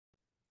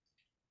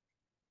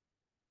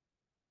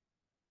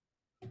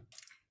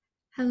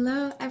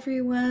Hello,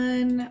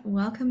 everyone.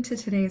 Welcome to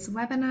today's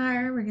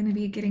webinar. We're going to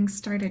be getting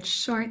started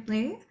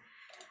shortly.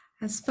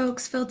 As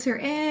folks filter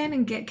in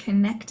and get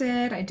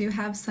connected, I do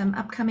have some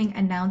upcoming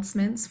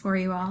announcements for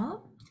you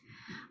all.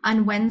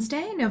 On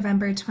Wednesday,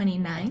 November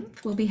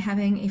 29th, we'll be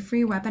having a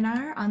free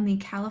webinar on the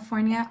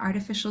California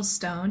Artificial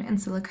Stone and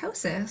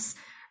Silicosis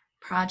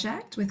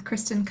project with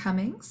Kristen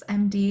Cummings,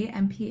 MD,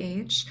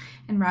 MPH,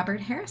 and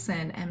Robert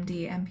Harrison,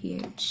 MD,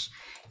 MPH.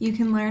 You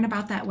can learn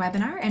about that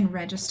webinar and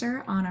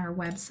register on our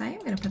website. I'm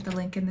going to put the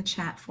link in the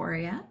chat for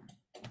you.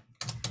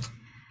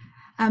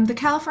 The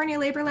California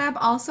Labor Lab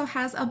also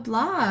has a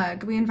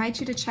blog. We invite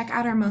you to check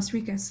out our most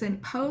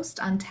recent post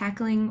on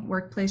tackling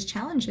workplace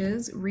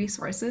challenges,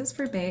 resources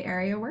for Bay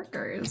Area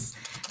workers.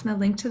 And the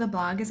link to the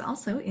blog is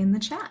also in the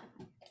chat.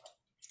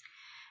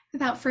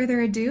 Without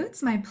further ado,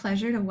 it's my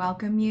pleasure to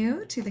welcome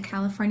you to the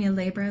California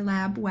Labor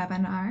Lab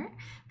webinar.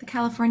 The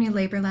California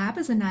Labor Lab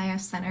is a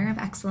NIAF Center of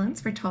Excellence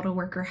for Total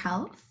Worker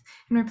Health,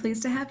 and we're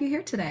pleased to have you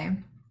here today.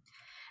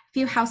 A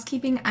few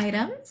housekeeping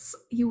items.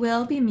 You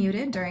will be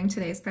muted during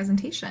today's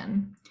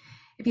presentation.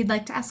 If you'd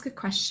like to ask a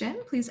question,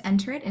 please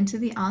enter it into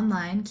the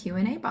online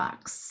Q&A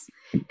box.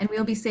 And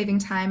we'll be saving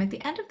time at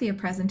the end of the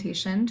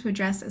presentation to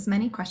address as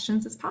many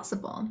questions as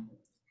possible.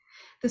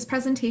 This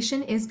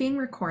presentation is being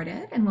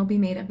recorded and will be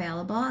made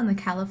available on the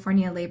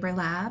California Labor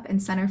Lab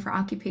and Center for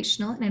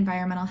Occupational and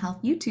Environmental Health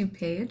YouTube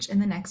page in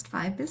the next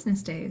 5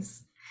 business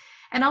days.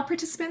 And all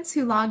participants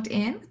who logged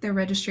in with their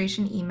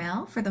registration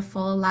email for the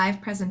full live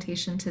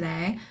presentation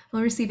today will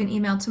receive an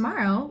email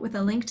tomorrow with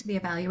a link to the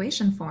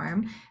evaluation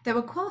form that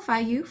will qualify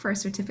you for a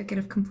certificate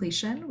of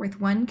completion with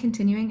 1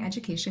 continuing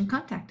education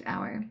contact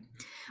hour.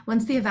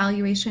 Once the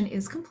evaluation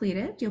is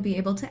completed, you'll be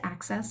able to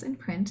access and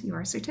print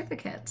your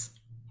certificate.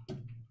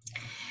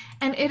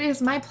 And it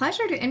is my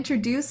pleasure to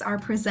introduce our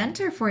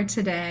presenter for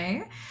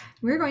today.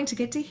 We're going to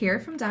get to hear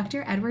from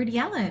Dr. Edward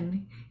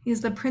Yelin.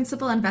 He's the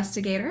principal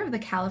investigator of the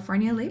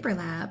California Labor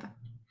Lab.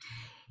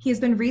 He has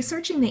been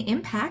researching the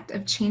impact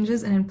of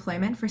changes in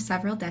employment for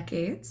several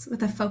decades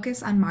with a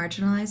focus on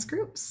marginalized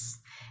groups.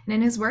 And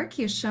in his work,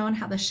 he has shown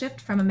how the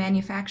shift from a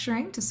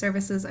manufacturing to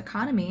services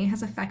economy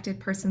has affected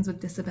persons with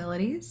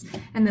disabilities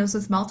and those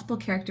with multiple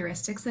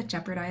characteristics that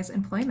jeopardize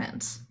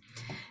employment.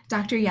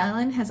 Dr.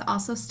 Yelin has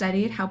also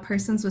studied how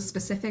persons with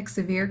specific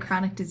severe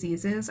chronic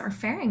diseases are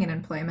faring in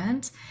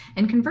employment,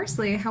 and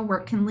conversely, how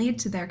work can lead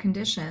to their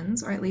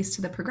conditions, or at least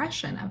to the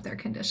progression of their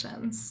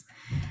conditions.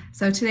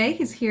 So today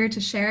he's here to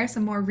share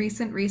some more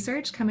recent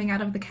research coming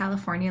out of the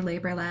California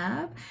Labor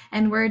Lab,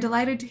 and we're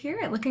delighted to hear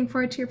it. Looking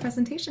forward to your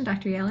presentation,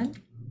 Dr. Yelin.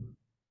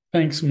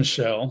 Thanks,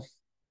 Michelle.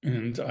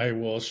 And I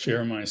will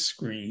share my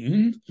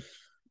screen,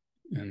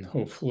 and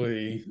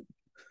hopefully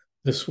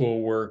this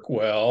will work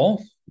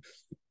well.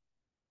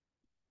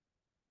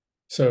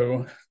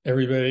 So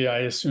everybody,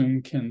 I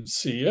assume, can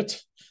see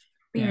it.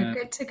 We are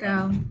good to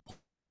go.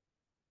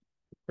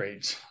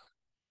 Great.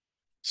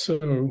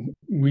 So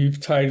we've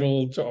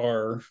titled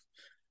our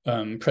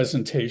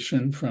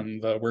presentation from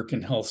the Work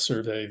and Health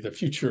Survey, "The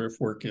Future of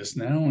Work is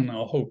Now," and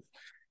I'll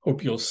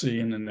hope you'll see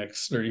in the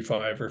next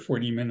 35 or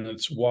 40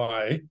 minutes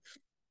why.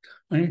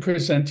 I'm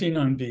presenting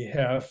on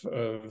behalf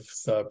of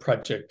the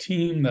project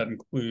team that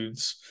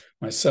includes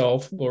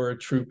myself, Laura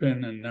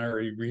Trupin, and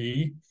Nari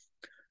Ree,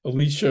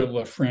 Alicia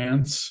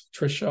LaFrance,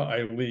 Trisha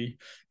Eiley,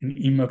 and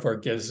Ima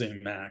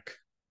Varghese-Mack.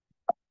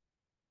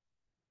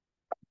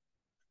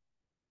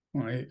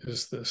 Why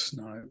is this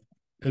not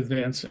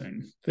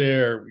advancing?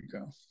 There we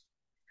go.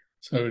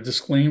 So a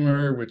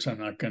disclaimer, which I'm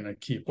not going to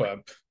keep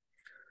up.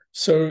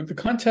 So the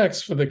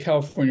context for the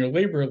California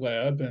Labor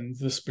Lab and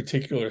this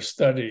particular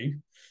study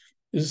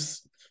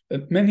is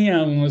that many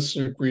analysts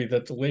agree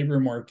that the labor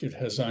market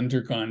has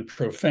undergone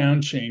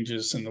profound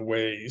changes in the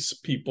ways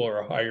people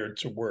are hired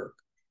to work.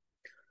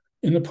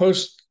 In the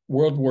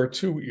post-World War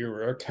II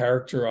era,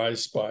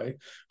 characterized by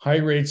high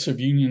rates of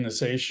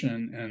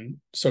unionization and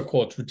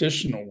so-called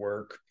traditional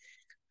work,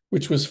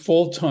 which was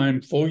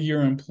full-time,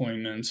 full-year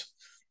employment,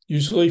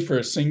 usually for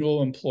a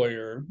single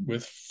employer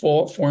with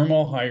full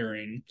formal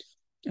hiring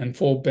and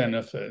full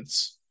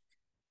benefits.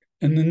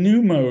 And the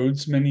new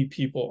modes, many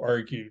people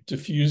argue,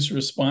 diffuse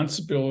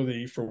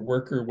responsibility for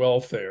worker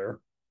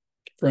welfare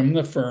from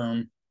the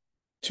firm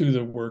to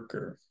the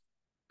worker.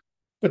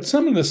 But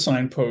some of the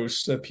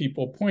signposts that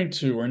people point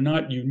to are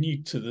not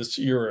unique to this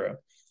era.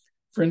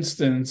 For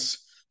instance,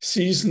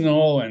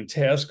 seasonal and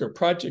task or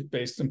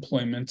project-based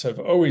employments have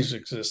always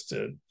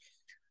existed.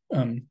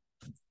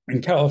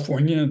 In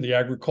California, the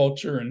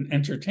agriculture and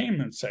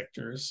entertainment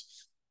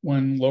sectors,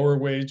 one lower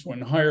wage, one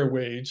higher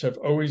wage, have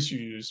always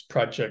used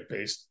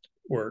project-based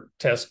or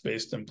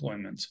task-based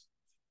employment.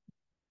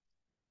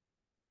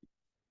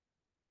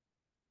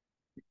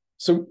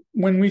 So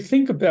when we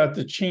think about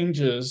the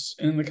changes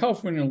in the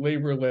California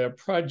Labor Lab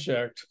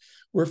project,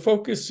 we're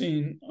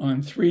focusing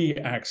on 3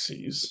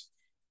 axes: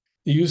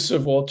 the use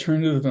of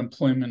alternative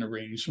employment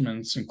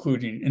arrangements,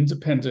 including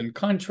independent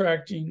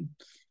contracting,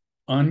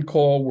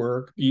 on-call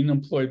work, being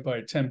employed by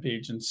a temp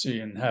agency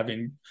and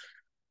having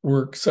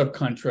work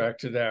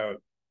subcontracted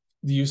out,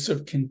 the use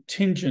of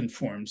contingent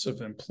forms of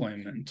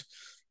employment,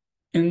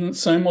 And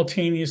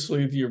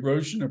simultaneously, the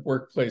erosion of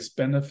workplace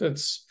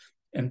benefits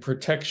and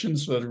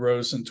protections that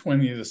arose in the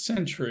 20th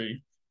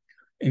century,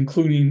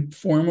 including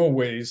formal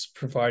ways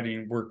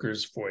providing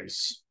workers'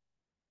 voice.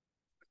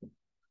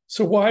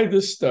 So why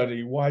this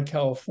study? Why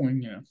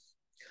California?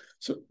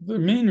 So the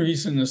main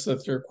reason is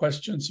that there are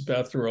questions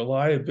about the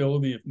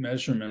reliability of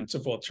measurements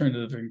of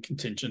alternative and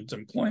contingent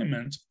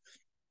employment.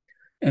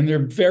 And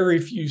there are very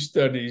few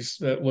studies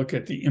that look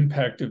at the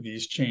impact of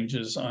these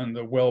changes on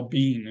the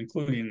well-being,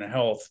 including the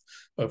health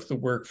of the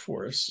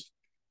workforce.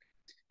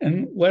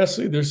 And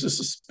lastly, there's a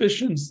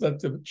suspicion that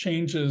the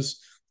changes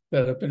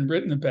that have been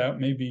written about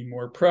may be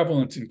more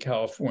prevalent in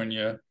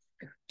California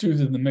due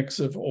to the mix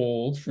of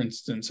old, for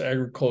instance,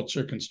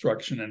 agriculture,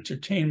 construction,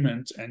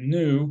 entertainment, and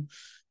new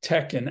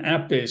tech and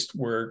app-based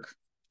work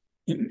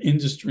in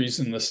industries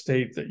in the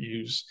state that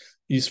use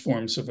these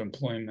forms of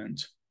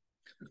employment.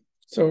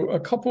 So a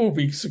couple of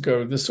weeks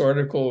ago, this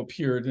article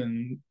appeared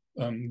in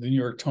the New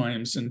York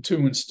Times in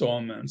two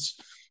installments.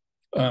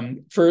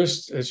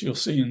 First, as you'll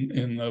see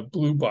in the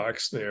blue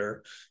box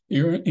there,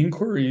 the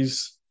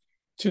inquiries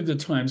to the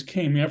Times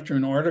came after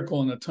an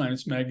article in the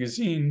Times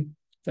Magazine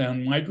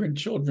found migrant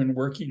children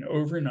working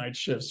overnight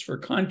shifts for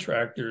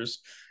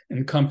contractors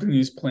and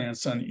companies'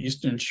 plants on the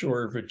eastern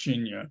shore of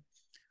Virginia.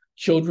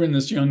 Children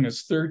as young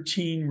as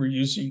 13 were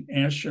using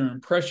Asher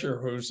and pressure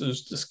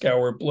hoses to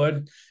scour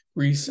blood,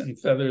 grease, and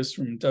feathers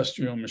from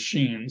industrial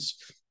machines.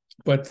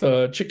 But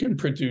the chicken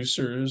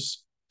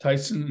producers,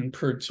 Tyson and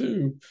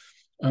Perdue,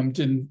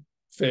 said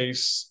they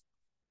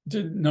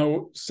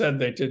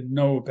didn't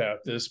know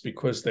about this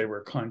because they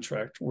were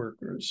contract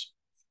workers.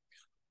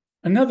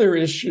 Another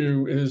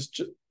issue is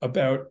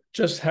about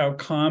just how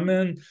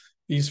common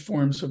these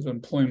forms of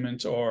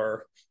employment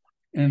are.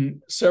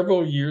 And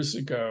several years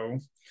ago,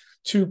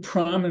 two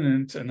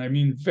prominent, and I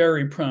mean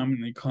very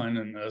prominent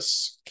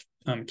economists,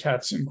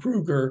 Katz and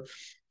Kruger,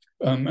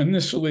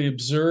 initially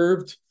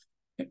observed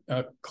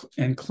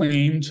and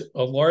claimed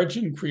a large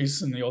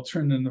increase in the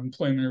alternative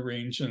employment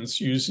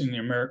arrangements using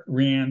the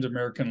RAND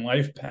American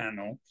Life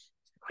Panel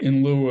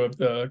in lieu of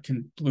the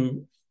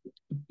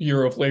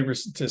Bureau of Labor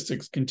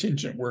Statistics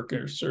contingent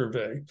worker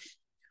survey,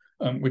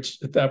 which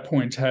at that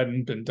point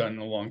hadn't been done in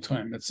a long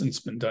time. It's since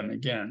been done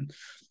again.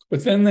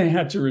 But then they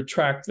had to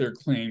retract their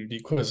claim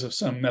because of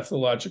some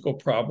methodological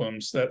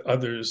problems that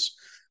others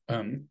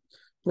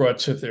brought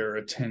to their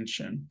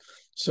attention.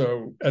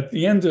 So at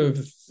the end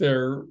of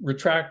their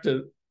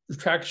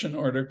retraction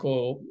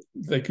article,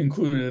 they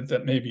concluded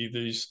that maybe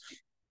these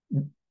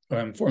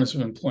forms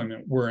of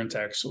employment weren't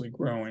actually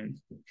growing.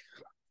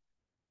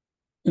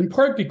 In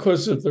part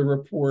because of the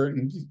report,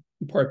 and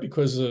in part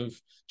because of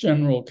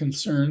general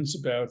concerns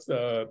about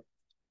the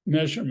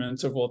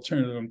measurements of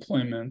alternative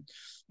employment,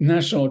 the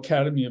National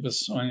Academy of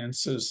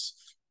Sciences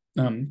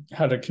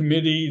had a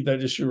committee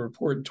that issued a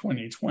report in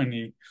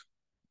 2020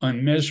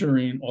 on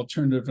measuring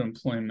alternative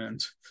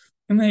employment.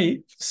 And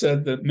they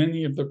said that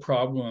many of the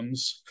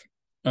problems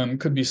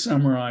could be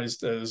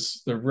summarized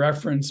as the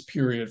reference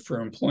period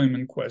for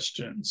employment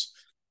questions.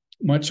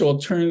 Much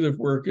alternative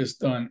work is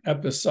done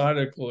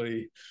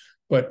episodically,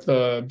 but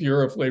the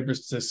Bureau of Labor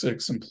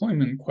Statistics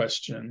employment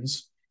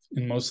questions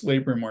in most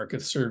labor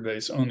market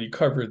surveys only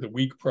cover the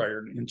week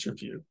prior to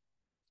interview.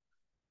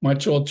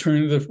 Much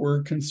alternative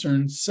work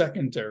concerns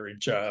secondary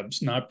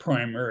jobs, not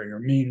primary or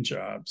main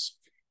jobs.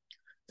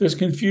 There's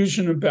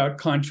confusion about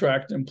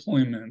contract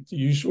employment. The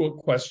usual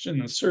question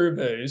in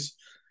surveys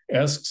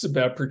asks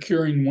about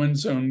procuring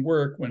one's own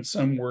work when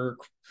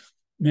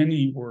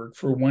many work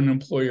for one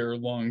employer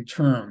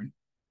long-term,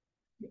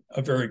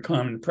 a very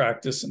common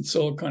practice in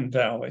Silicon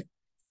Valley.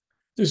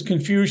 There's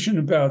confusion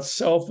about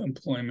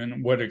self-employment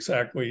and what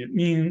exactly it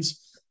means,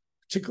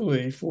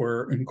 particularly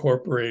for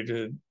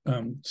incorporated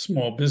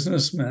small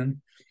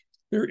businessmen.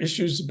 There are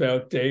issues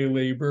about day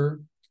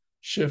labor,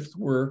 shift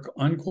work,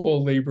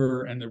 on-call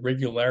labor, and the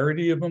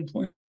regularity of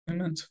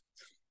employment.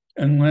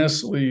 And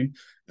lastly,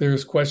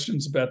 there's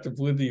questions about the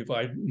validity of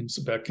items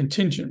about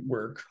contingent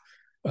work,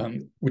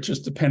 which is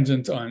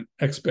dependent on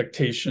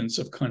expectations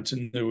of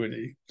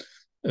continuity.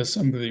 As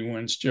somebody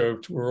once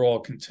joked, we're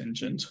all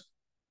contingent.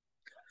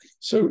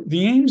 So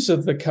the aims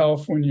of the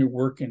California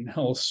Work and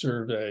Health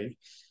Survey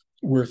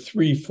were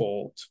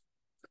threefold: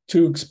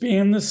 to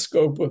expand the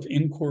scope of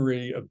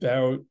inquiry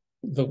about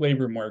the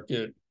labor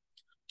market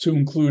to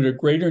include a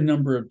greater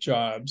number of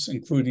jobs,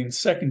 including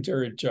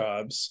secondary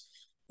jobs,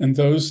 and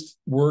those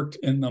worked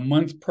in the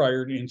month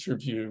prior to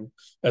interview,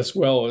 as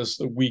well as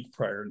the week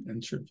prior to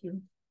interview.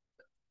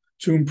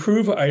 To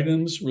improve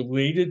items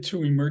related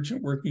to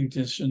emergent working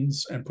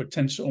conditions and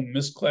potential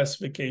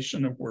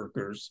misclassification of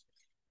workers,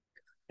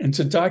 and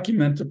to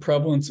document the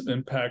prevalence of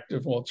impact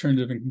of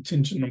alternative and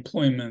contingent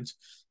employment,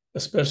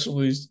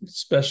 especially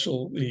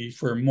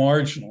for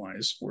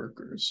marginalized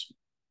workers.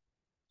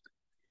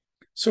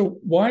 So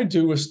why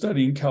do a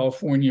study in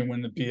California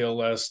when the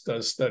BLS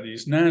does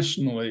studies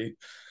nationally?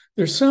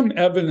 There's some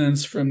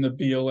evidence from the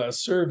BLS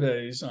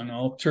surveys on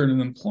alternative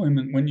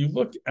employment. When you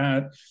look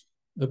at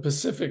the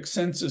Pacific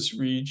Census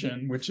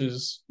region, which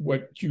is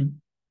what you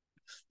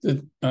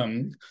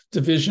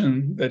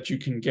division that you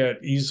can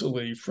get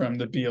easily from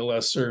the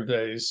BLS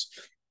surveys.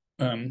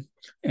 And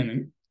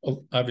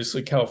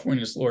obviously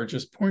California's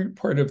largest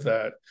part of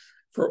that.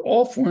 For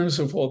all forms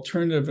of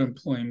alternative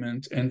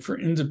employment and for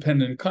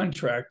independent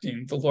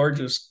contracting, the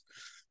largest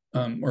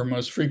or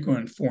most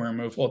frequent form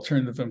of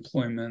alternative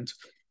employment,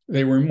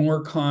 they were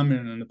more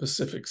common in the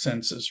Pacific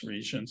Census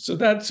region. So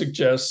that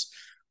suggests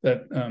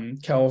that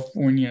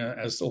California,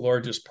 as the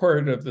largest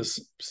part of the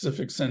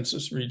Pacific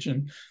Census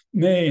region,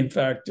 may in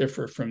fact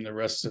differ from the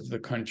rest of the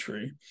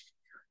country.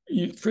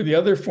 For the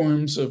other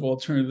forms of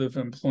alternative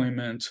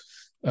employment,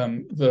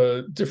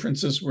 the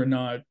differences were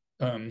not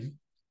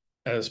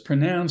as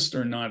pronounced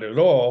or not at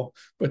all,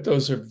 but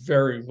those are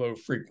very low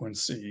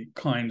frequency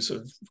kinds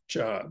of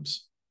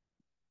jobs.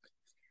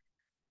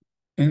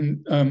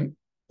 And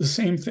the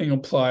same thing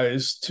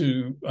applies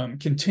to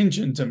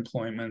contingent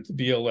employment. The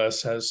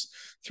BLS has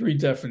three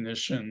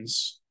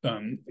definitions,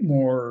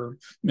 more,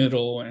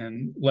 middle,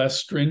 and less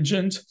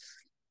stringent.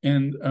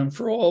 And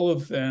for all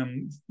of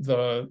them,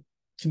 the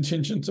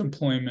contingent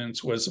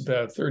employment was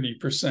about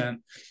 30%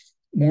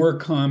 more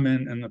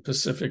common in the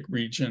Pacific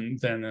region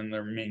than in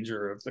the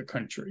remainder of the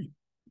country.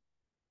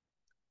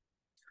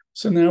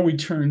 So now we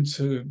turn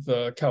to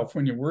the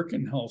California Work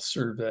and Health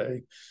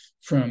Survey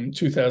from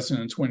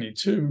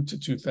 2022 to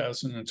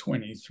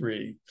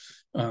 2023,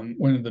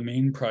 one of the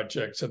main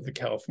projects of the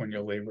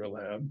California Labor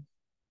Lab.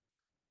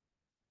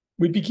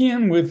 We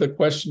began with the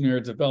questionnaire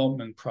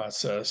development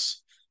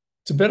process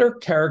to better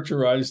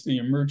characterize the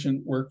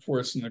emergent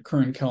workforce in the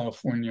current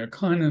California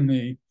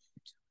economy.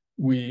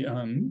 We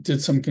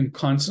did some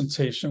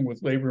consultation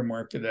with labor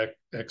market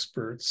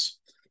experts,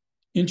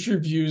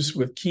 interviews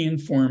with key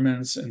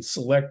informants in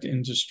select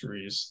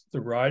industries, the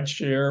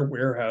rideshare,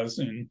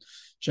 warehousing,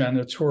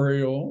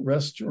 janitorial,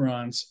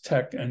 restaurants,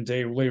 tech, and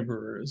day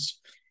laborers.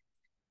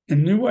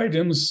 And new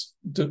items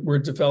were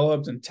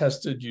developed and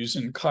tested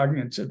using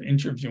cognitive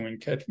interviewing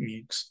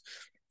techniques,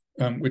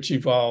 which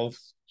evolved,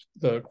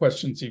 the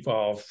questions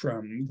evolved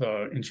from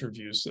the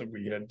interviews that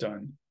we had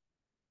done.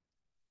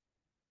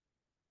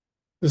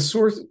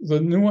 The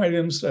new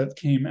items that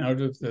came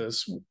out of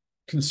this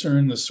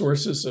concern the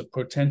sources of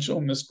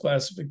potential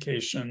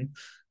misclassification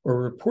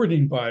or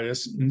reporting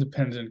bias in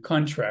independent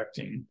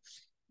contracting.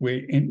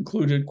 We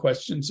included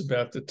questions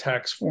about the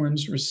tax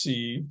forms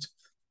received,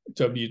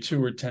 W-2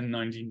 or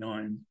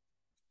 1099,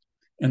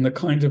 and the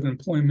kind of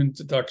employment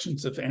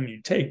deductions, if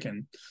any,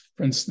 taken,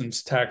 for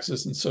instance,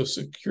 taxes and Social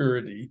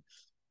Security,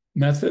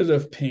 method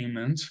of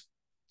payment,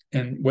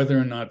 and whether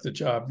or not the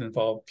job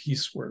involved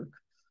piecework.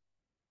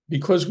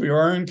 Because we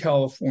are in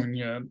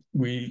California,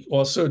 we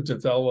also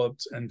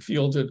developed and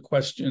fielded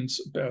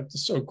questions about the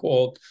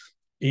so-called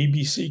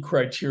ABC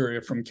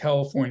criteria from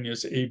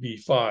California's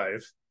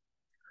AB5.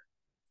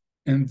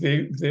 And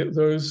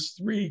those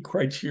three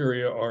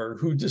criteria are: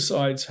 who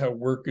decides how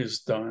work is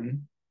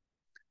done?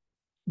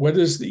 What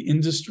is the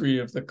industry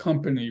of the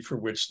company for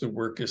which the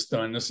work is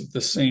done? Is it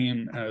the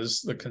same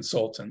as the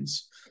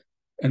consultants?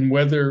 And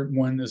whether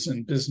one is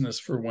in business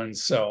for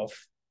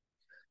oneself.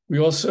 We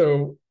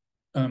also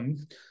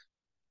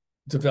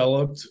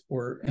developed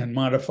and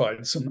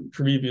modified some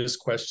previous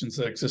questions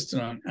that existed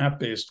on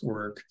app-based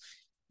work,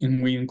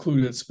 and we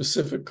included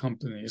specific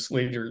companies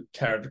later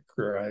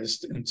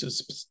categorized into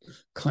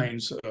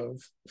kinds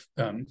of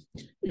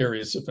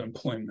areas of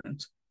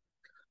employment.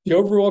 The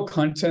overall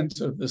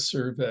content of the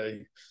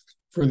survey: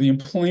 for the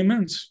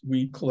employment,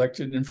 we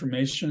collected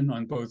information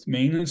on both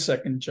main and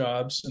second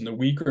jobs in the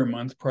week or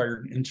month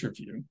prior to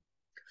interview.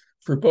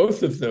 For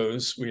both of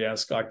those, we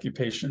asked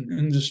occupation and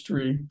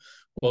industry,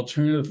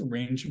 alternative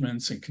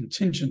arrangements, and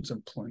contingent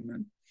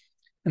employment.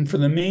 And for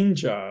the main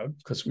job,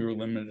 because we were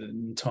limited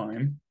in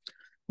time,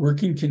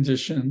 working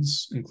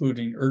conditions,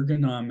 including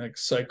ergonomic,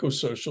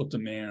 psychosocial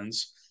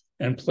demands,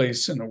 and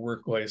place in a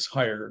workplace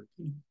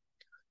hierarchy.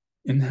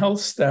 In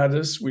health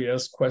status, we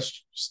asked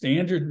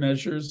standard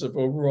measures of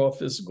overall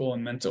physical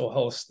and mental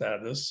health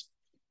status,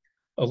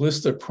 a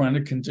list of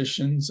chronic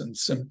conditions and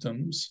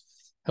symptoms,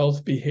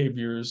 health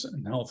behaviors,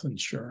 and health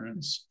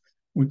insurance.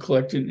 We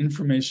collected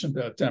information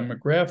about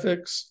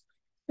demographics,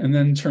 and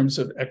then in terms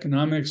of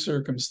economic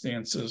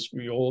circumstances,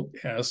 we all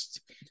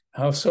asked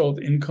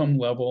household income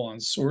level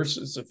and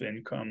sources of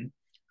income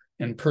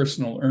and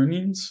personal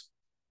earnings.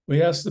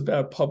 We asked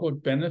about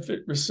public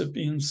benefit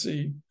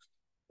recipiency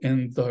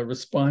and the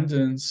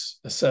respondents'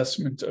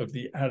 assessment of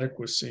the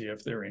adequacy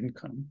of their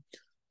income.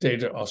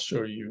 Data I'll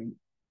show you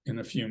in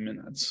a few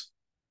minutes.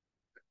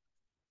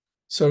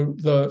 So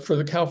for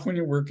the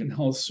California Work and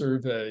Health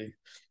Survey,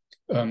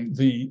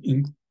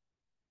 the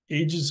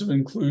ages of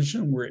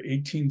inclusion were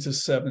 18 to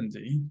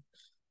 70.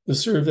 The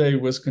survey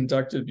was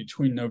conducted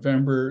between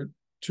November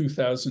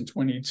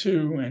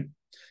 2022 and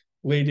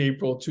late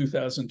April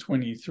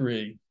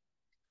 2023.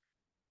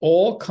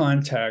 All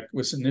contact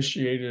was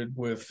initiated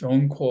with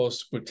phone calls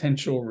to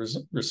potential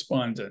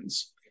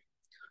respondents.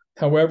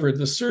 However,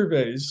 the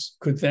surveys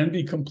could then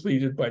be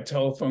completed by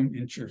telephone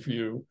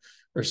interview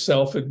or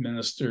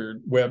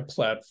self-administered web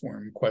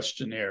platform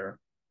questionnaire.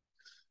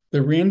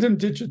 The random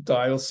digit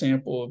dial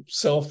sample of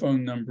cell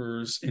phone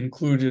numbers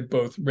included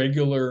both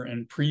regular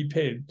and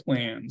prepaid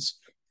plans,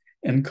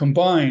 and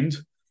combined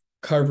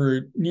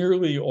covered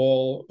nearly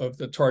all of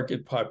the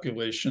target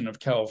population of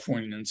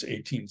Californians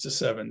 18 to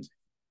 70.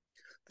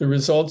 The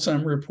results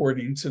I'm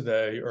reporting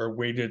today are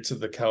weighted to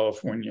the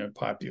California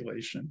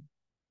population.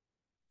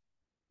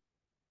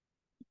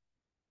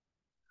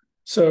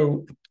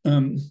 So,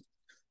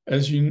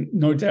 as you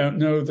no doubt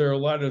know, there are a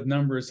lot of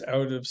numbers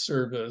out of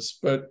service,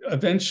 but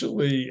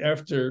eventually,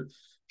 after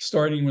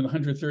starting with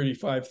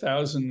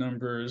 135,000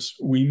 numbers,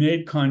 we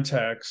made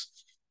contacts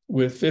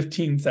with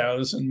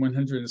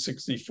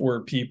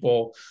 15,164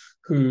 people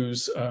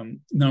whose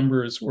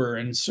numbers were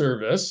in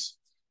service.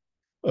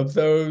 Of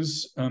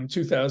those,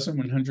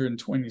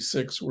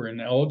 2,126 were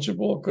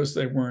ineligible because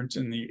they weren't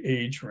in the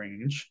age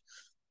range.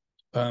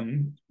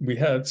 We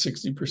had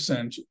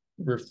 60%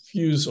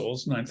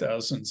 refusals,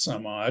 9,000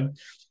 some odd,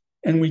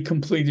 and we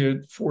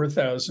completed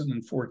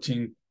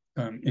 4,014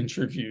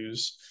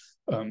 interviews.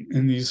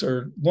 And these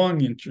are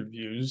long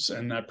interviews,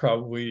 and that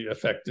probably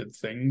affected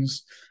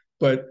things.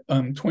 But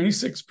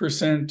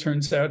 26%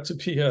 turns out to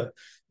be a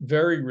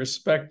very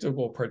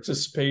respectable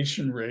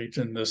participation rate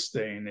in this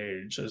day and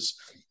age, as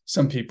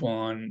some people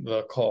on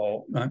the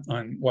call,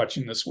 on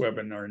watching this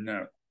webinar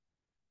know.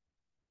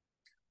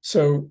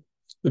 So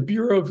the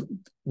Bureau of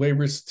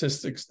Labor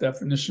Statistics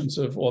definitions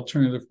of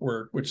alternative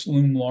work, which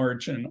loom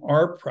large in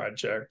our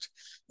project,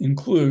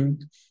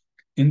 include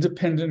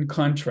independent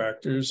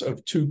contractors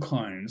of two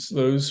kinds: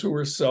 those who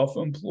are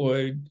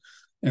self-employed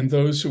and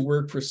those who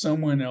work for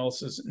someone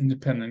else as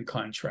independent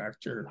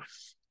contractor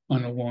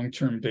on a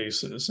long-term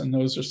basis. And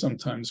those are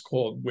sometimes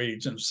called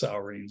wage and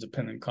salary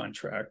independent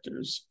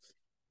contractors.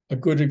 A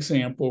good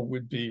example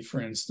would be,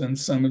 for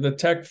instance, some of the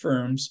tech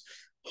firms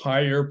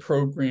hire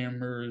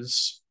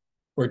programmers,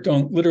 or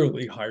don't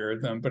literally hire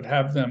them, but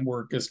have them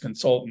work as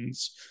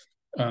consultants,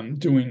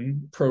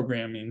 doing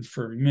programming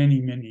for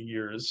many, many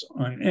years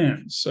on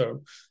end.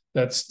 So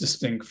that's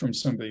distinct from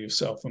somebody who's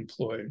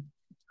self-employed.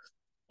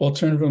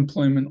 Alternative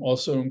employment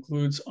also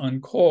includes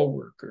on-call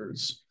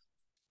workers,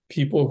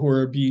 people who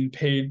are being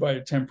paid by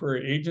a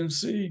temporary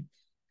agency,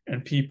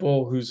 and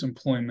people whose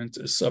employment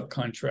is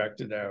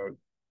subcontracted out.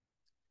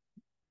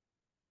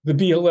 The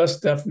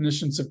BLS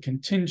definitions of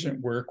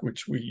contingent work,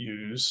 which we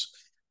use,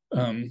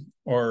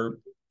 are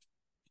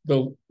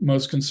the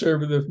most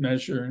conservative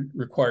measure,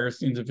 requires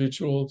the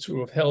individual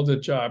to have held a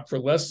job for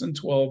less than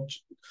 12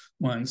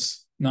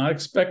 months, not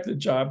expect the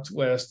job to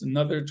last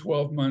another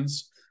 12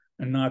 months,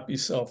 and not be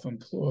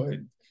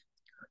self-employed.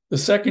 The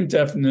second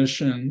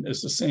definition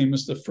is the same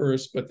as the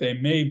first, but they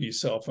may be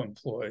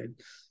self-employed.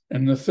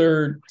 And the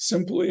third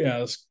simply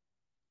asks,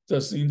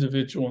 does the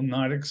individual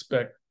not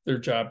expect their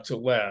job to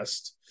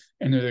last?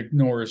 And it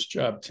ignores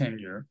job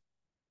tenure.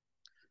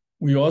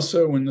 We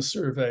also, in the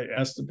survey,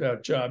 asked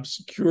about jobs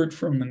secured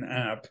from an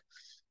app.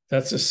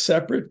 That's a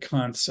separate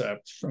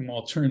concept from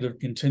alternative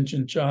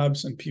contingent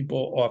jobs, and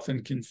people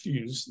often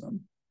confuse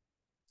them.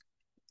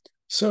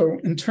 So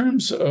in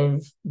terms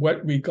of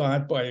what we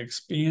got by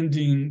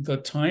expanding the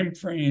time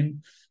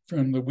frame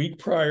from the week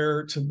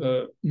prior to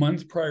the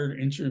month prior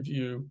to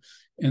interview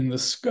and the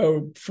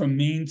scope from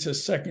main to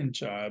second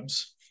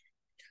jobs,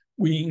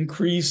 we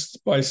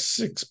increased by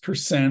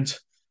 6%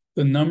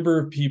 the number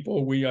of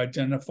people we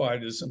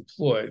identified as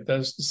employed. That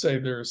is to say,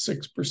 there are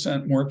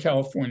 6% more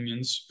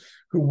Californians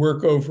who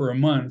work over a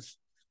month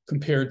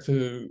compared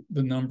to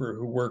the number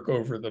who work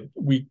over the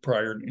week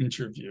prior to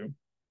interview.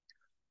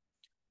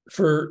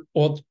 For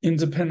all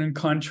independent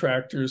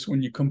contractors,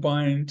 when you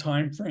combine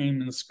time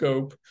frame and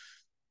scope,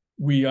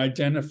 we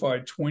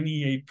identified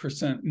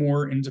 28%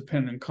 more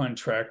independent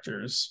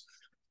contractors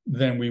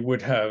than we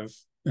would have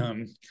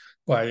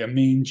by a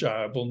main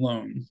job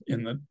alone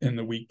in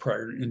the week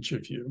prior to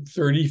interview.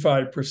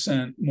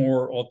 35%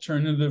 more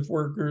alternative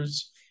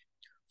workers,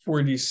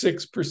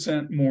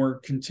 46% more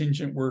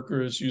contingent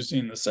workers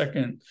using the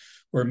second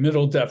or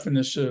middle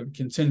definition of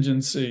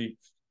contingency,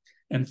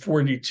 and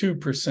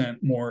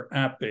 42% more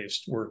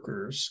app-based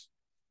workers.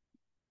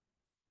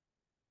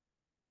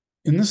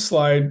 In this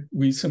slide,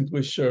 we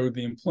simply show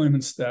the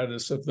employment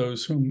status of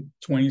those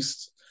 20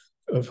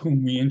 of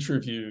whom we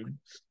interviewed.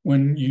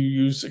 When you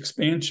use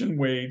expansion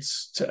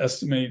weights to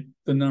estimate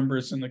the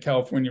numbers in the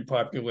California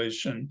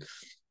population,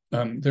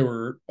 there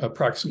were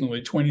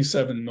approximately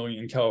 27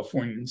 million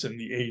Californians in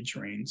the age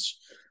range.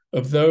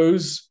 Of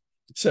those,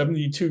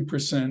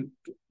 72%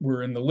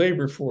 were in the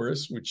labor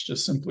force, which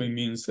just simply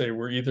means they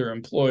were either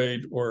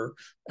employed or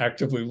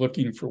actively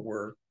looking for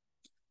work.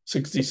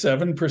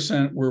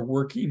 67% were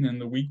working in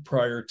the week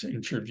prior to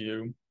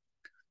interview.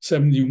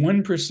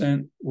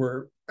 71%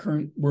 were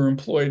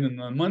employed in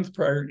the month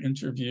prior to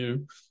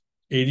interview.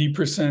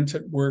 80%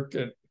 had worked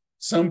at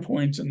some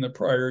point in the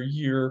prior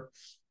year,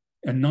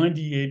 and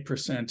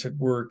 98% had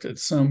worked at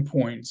some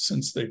point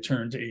since they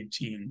turned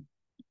 18.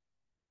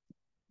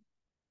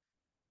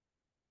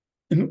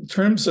 In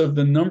terms of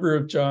the number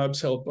of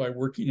jobs held by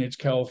working-age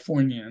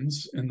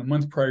Californians in the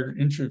month prior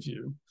to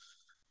interview,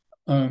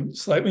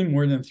 slightly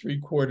more than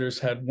 3/4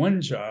 had one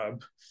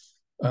job,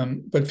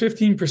 But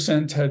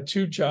 15% had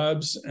 2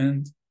 jobs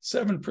and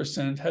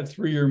 7% had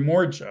 3 or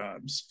more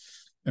jobs.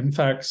 In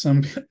fact,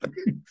 some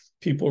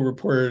people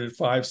reported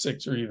 5,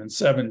 6, or even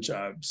 7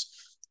 jobs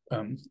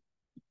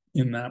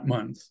in that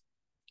month.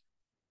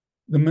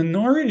 The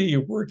minority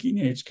of working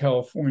age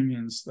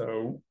Californians,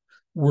 though,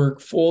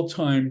 work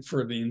full-time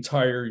for the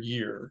entire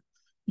year.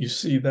 You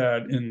see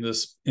that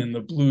in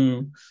the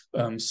blue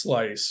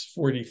slice,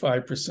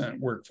 45%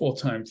 work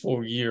full-time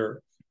full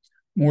year.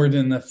 More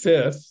than a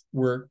fifth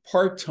work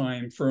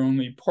part-time for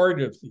only part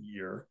of the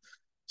year.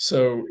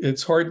 So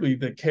it's hardly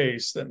the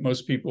case that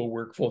most people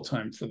work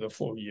full-time for the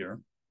full year.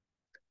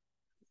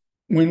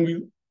 When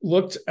we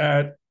looked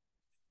at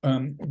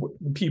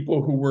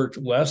people who worked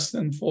less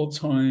than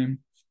full-time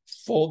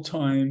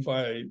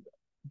by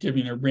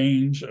giving a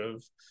range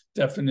of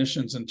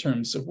definitions in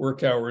terms of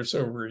work hours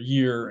over a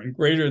year, and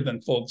greater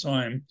than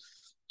full-time,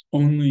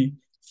 only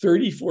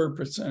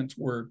 34%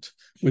 worked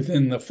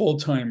within the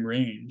full-time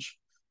range.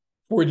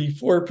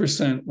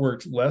 44%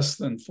 worked less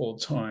than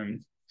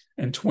full-time,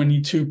 and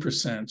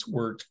 22%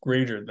 worked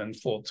greater than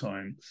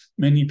full-time.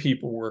 Many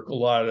people work a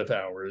lot of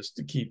hours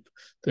to keep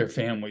their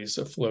families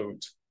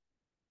afloat.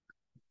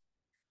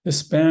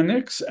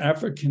 Hispanics,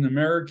 African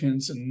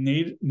Americans, and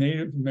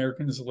Native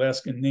Americans,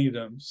 Alaskan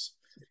Natives,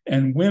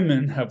 and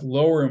women have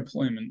lower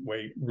employment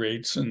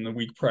rates in the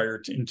week prior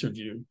to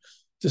interview,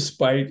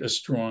 despite a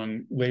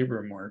strong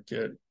labor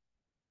market.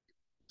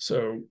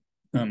 So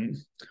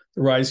the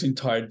rising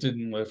tide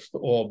didn't lift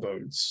all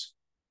boats.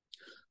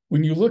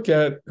 When you look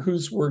at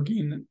who's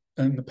working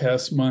in the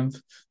past month,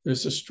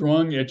 there's a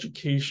strong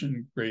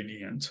education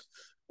gradient.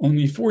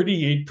 Only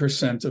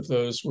 48% of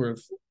those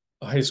with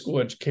a high school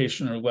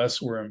education or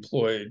less were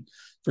employed,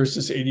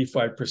 versus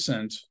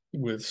 85%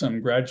 with some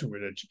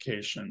graduate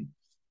education.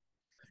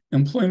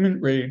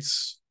 Employment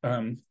rates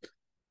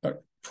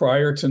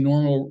prior to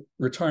normal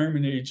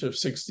retirement age of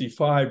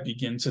 65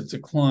 begin to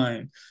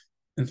decline.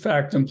 In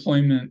fact,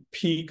 employment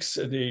peaks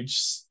at the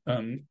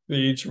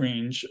age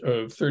range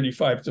of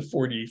 35 to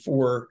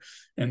 44,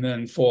 and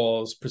then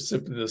falls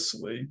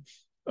precipitously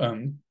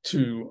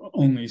to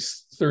only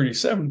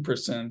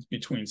 37%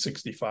 between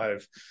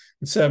 65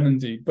 and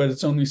 70, but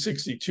it's only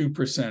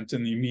 62%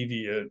 in the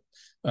immediate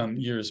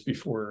years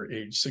before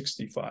age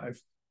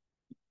 65.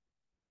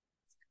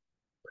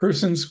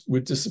 Persons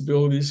with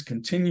disabilities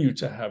continue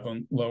to have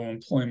low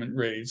employment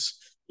rates,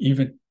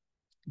 even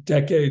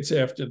decades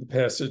after the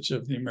passage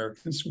of the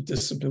Americans with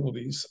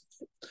Disabilities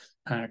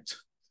Act.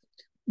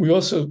 We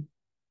also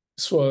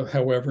saw,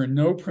 however,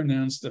 no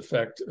pronounced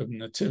effect of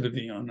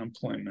nativity on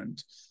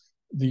employment.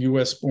 The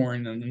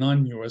US-born and the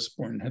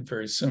non-US-born had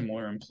very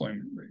similar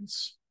employment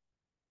rates.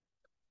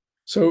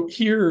 So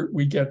here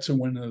we get to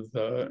one of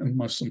the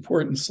most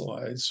important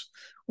slides,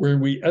 where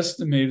we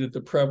estimated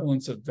the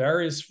prevalence of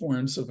various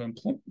forms of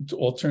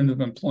alternative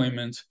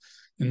employment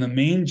in the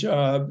main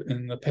job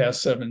in the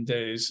past 7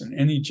 days and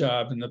any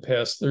job in the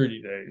past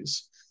 30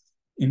 days.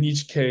 In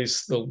each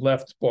case, the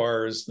left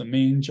bar is the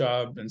main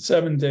job in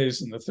 7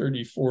 days, and the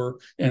 34,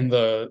 and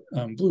the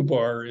blue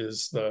bar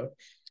is the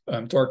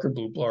darker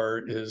blue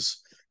bar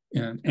is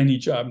in any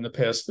job in the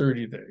past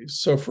 30 days.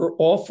 So for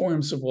all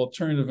forms of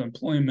alternative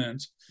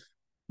employment,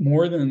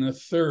 more than a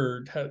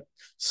third had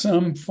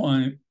some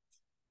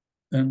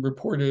and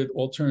reported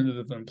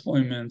alternative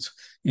employment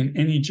in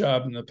any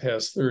job in the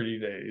past 30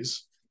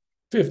 days.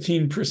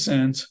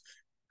 15%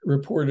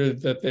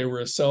 reported that they were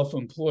a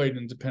self-employed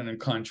independent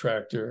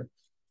contractor,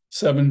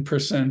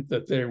 7%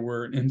 that they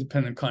were an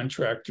independent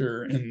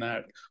contractor in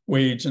that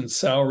wage and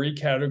salary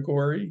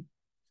category,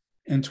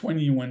 and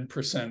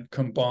 21%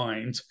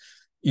 combined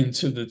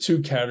into the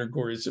 2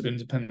 categories of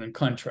independent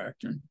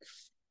contractor.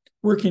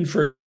 Working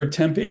for a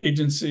temp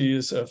agency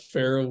is a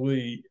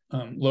fairly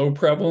low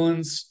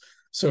prevalence,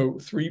 so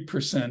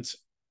 3%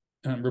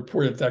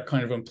 reported that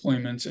kind of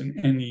employment in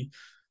any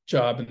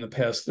job in the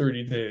past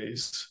 30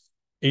 days.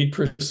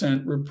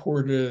 8%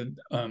 reported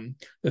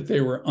that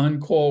they were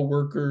on-call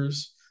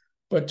workers,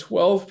 but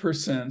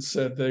 12%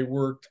 said they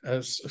worked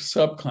as a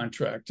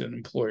subcontracted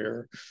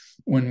employer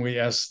when we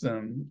asked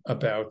them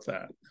about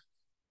that.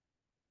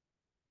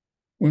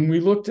 When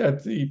we looked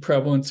at the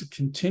prevalence of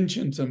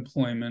contingent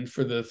employment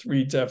for the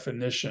 3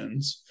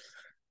 definitions,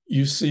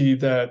 you see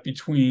that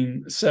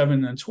between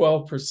 7 and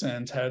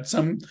 12% had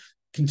some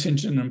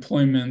contingent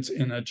employment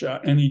in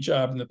any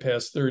job in the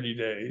past 30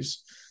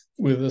 days,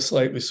 with a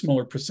slightly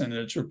smaller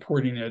percentage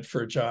reporting it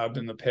for a job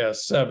in the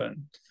past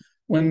 7.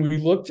 When we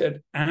looked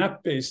at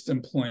app-based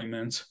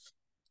employment,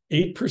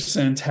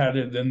 8% had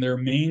it in their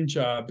main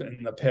job in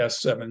the past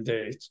 7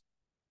 days,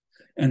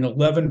 and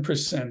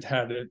 11%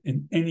 had it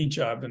in any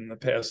job in the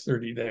past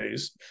 30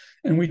 days.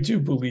 And we do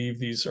believe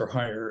these are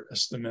higher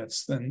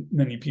estimates than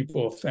many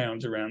people have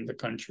found around the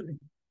country.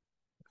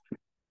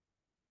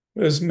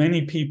 As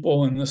many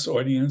people in this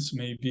audience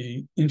may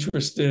be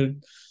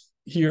interested,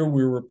 here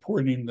we're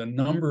reporting the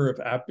number of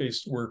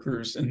app-based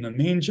workers in the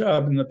main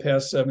job in the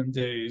past 7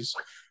 days,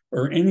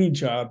 or any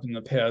job in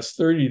the past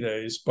 30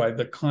 days, by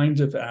the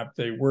kind of app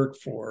they work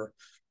for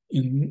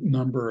in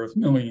number of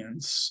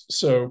millions.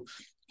 So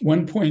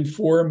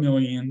 1.4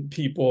 million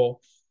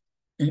people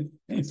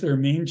at their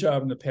main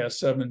job in the past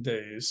 7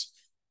 days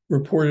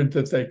reported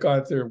that they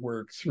got their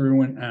work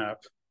through an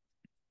app,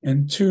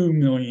 and 2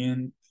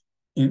 million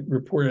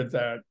reported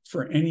that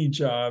for any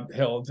job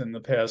held in the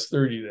past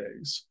 30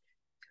 days.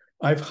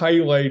 I've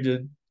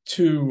highlighted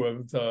 2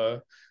 of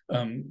the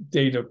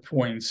data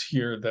points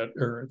here that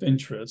are of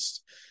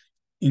interest.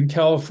 In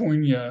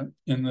California,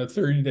 in the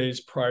 30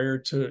 days prior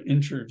to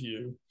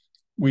interview,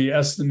 we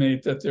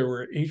estimate that there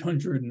were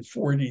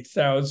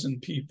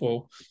 840,000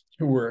 people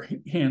who were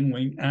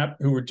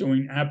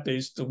doing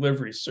app-based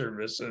delivery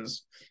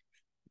services,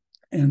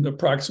 and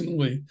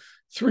approximately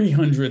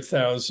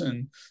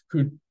 300,000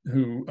 who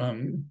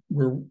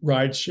were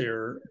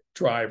rideshare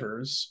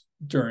drivers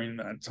during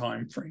that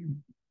time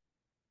frame.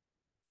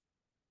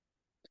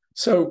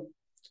 So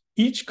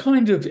each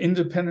kind of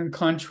independent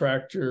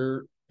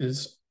contractor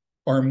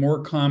are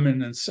more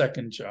common in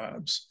second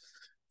jobs.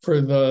 For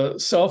the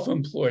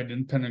self-employed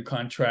independent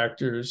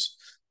contractors,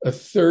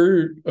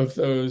 1/3 of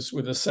those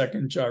with a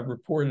second job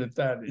reported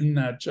that in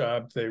that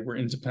job they were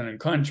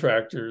independent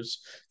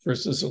contractors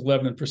versus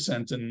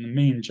 11% in the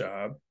main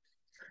job.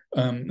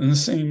 And the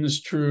same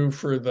is true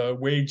for the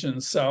wage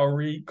and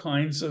salary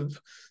kinds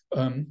of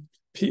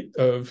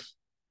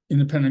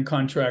independent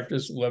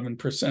contractors.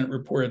 11%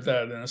 reported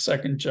that in a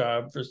second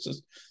job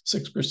versus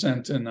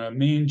 6% in a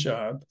main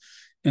job.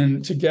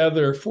 And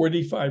together,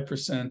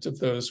 45% of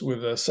those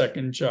with a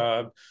second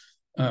job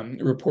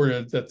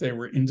reported that they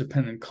were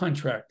independent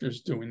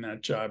contractors doing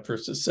that job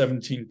versus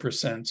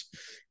 17%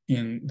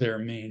 in their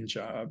main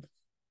job.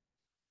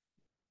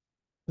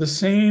 The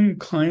same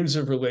kinds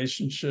of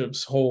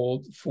relationships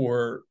hold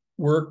for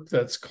work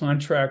that's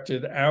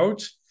contracted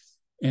out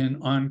and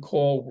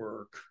on-call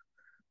work.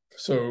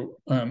 So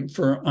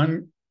for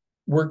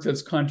work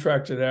that's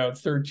contracted out,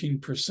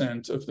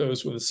 13% of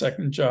those with a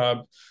second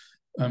job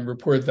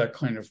reported that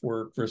kind of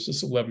work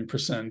versus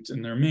 11%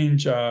 in their main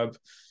job.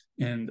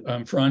 And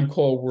for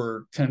on-call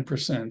work,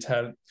 10%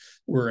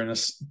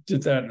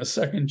 did that in a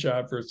second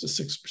job versus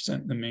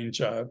 6% in the main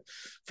job.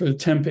 For the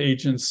temp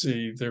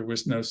agency, there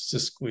was no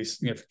statistically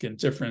significant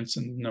difference,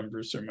 and the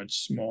numbers are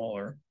much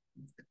smaller.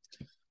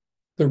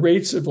 The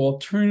rates of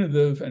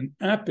alternative and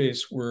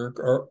app-based work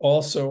are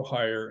also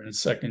higher in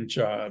second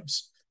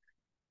jobs.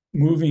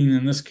 Moving,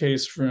 in this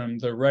case, from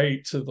the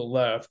right to the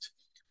left,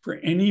 for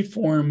any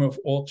form of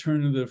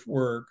alternative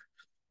work,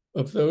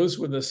 of those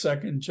with a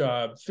second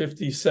job,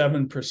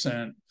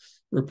 57%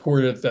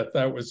 reported that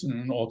that was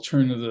an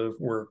alternative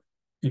work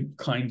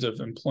kind of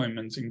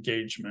employment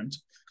engagement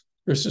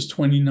versus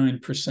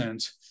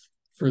 29%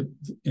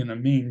 in a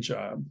main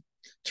job.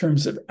 In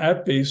terms of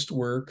app-based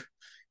work,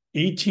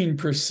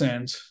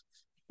 18%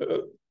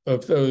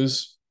 of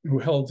those who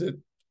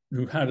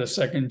had a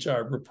second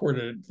job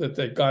reported that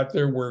they got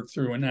their work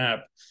through an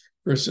app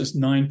versus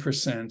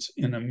 9%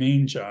 in a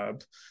main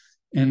job.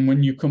 And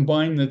when you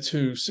combine the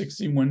two,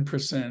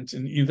 61%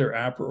 in either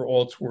app or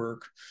alt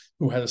work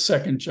who had a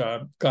second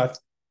job got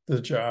the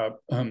job.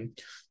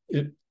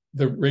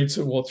 The rates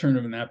of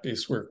alternative and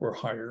app-based work were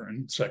higher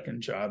in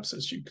second jobs,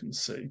 as you can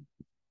see.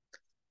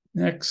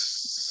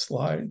 Next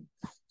slide.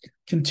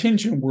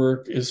 Contingent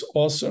work is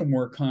also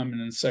more common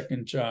in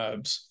second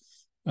jobs.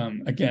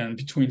 Again,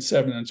 between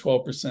 7 and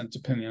 12%,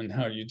 depending on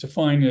how you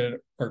define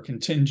it, are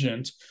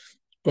contingent.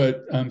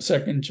 But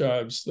second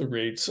jobs, the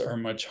rates are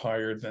much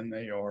higher than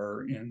they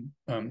are in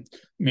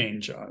main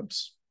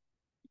jobs.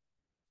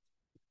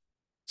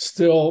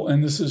 Still,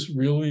 and this is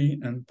really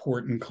an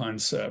important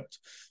concept,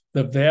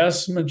 the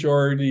vast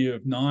majority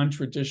of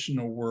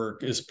non-traditional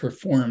work is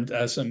performed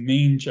as a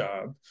main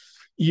job.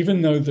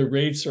 Even though the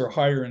rates are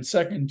higher in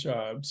second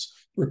jobs,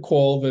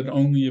 recall that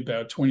only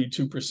about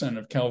 22%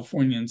 of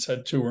Californians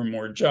had 2 or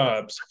more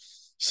jobs.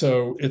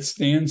 So it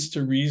stands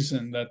to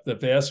reason that the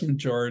vast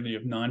majority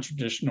of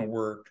non-traditional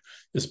work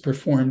is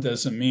performed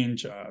as a main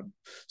job.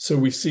 So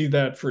we see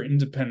that for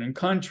independent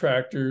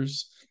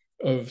contractors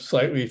of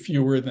slightly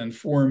fewer than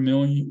 5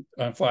 million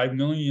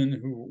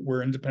who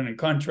were independent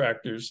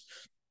contractors,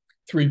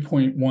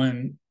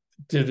 3.1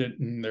 did it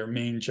in their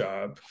main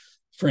job.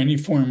 For any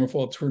form of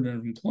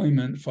alternative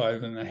employment,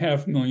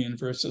 5.5 million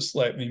versus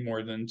slightly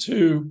more than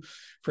 2.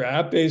 For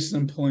app-based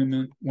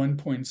employment,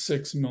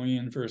 1.6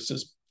 million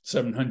versus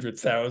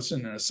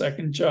 700,000 in a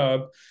second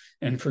job,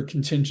 and for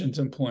contingent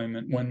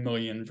employment, 1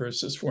 million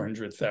versus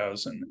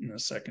 400,000 in a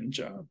second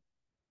job.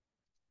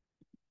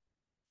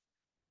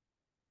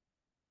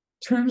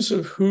 In terms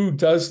of who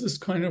does this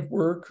kind of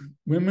work,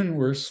 women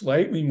were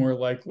slightly more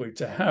likely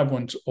to have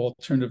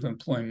alternative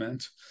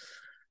employment.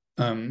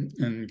 And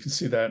you can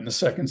see that in the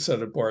second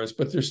set of bars,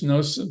 but there's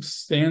no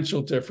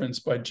substantial difference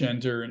by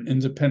gender in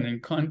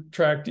independent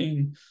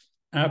contracting,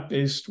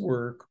 app-based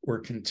work, or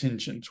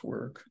contingent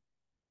work.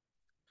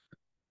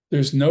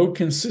 There's no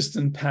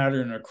consistent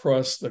pattern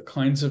across the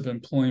kinds of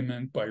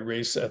employment by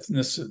race,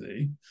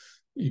 ethnicity.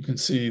 You can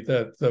see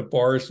that the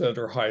bars that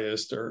are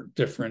highest are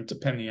different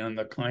depending on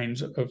the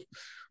kinds of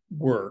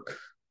work.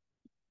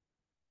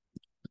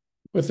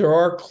 But there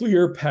are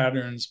clear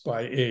patterns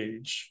by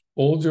age.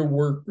 Older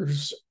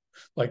workers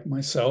like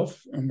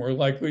myself, are more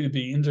likely to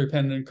be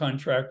independent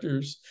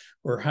contractors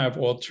or have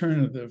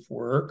alternative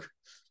work.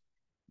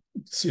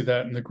 See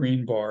that in the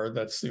green bar,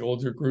 that's the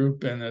older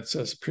group, and it's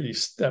a pretty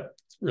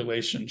stepped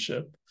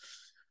relationship.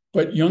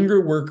 But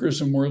younger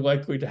workers are more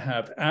likely to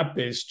have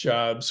app-based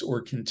jobs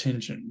or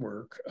contingent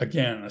work.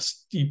 Again, a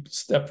steep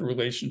stepped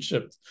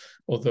relationship,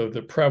 although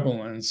the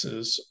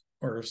prevalences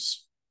are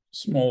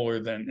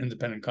smaller than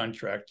independent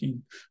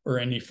contracting or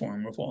any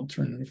form of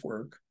alternative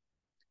work.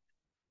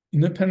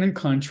 Independent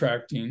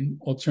contracting,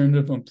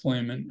 alternative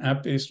employment,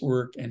 app-based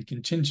work, and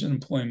contingent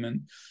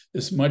employment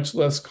is much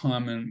less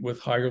common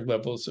with higher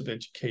levels of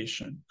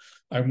education.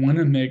 I want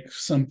to make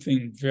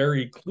something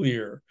very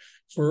clear.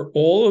 For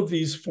all of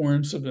these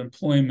forms of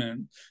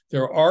employment,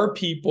 there are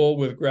people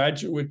with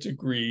graduate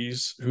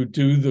degrees who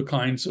do the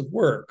kinds of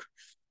work,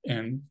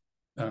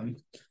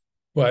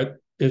 but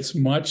it's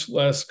much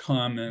less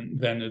common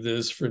than it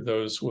is for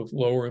those with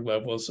lower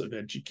levels of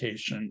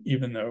education,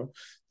 even though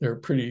they're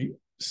pretty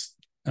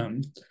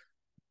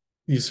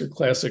these are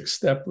classic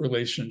step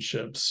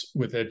relationships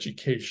with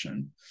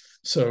education.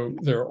 So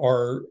there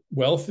are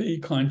wealthy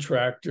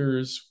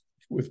contractors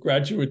with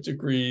graduate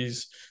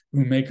degrees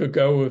who make a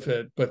go of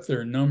it, but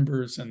their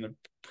numbers and the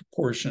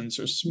proportions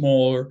are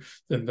smaller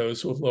than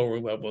those with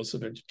lower levels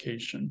of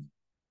education.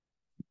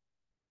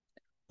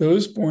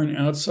 Those born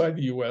outside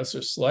the US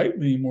are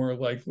slightly more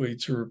likely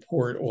to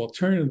report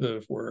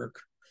alternative work,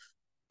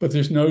 but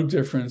there's no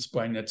difference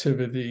by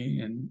nativity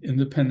in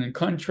independent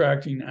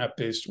contracting,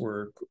 app-based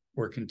work,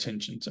 or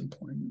contingent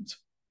employment.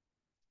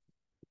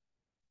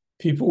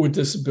 People with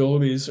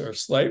disabilities are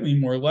slightly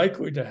more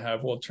likely to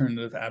have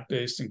alternative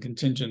app-based and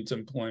contingent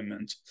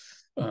employment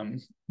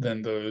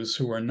than those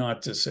who are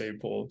not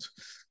disabled.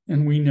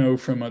 And we know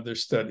from other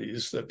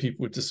studies that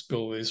people with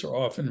disabilities are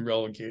often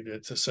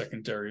relegated to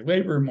secondary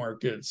labor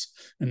markets,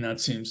 and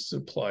that seems to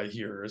apply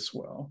here as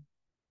well.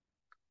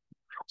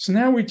 So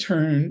now we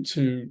turn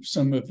to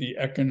some of the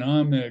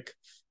economic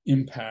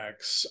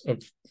impacts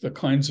of the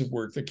kinds of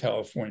work that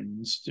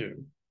Californians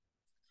do.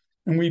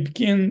 And we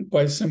begin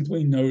by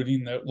simply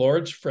noting that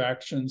large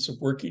fractions of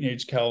working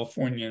age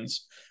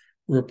Californians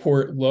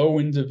report low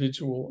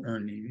individual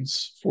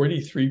earnings.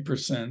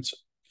 43%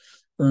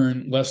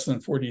 earn less than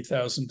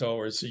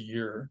 $40,000 a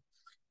year.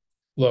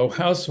 Low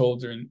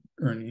household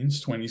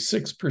earnings,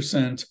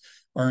 26%,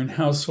 are in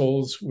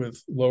households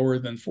with lower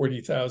than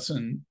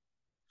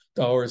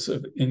 $40,000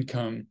 of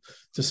income,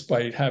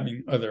 despite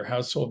having other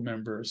household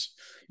members.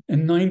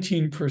 And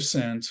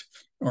 19%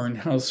 are in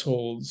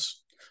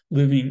households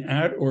living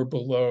at or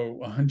below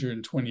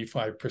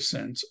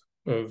 125%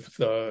 of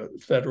the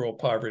federal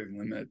poverty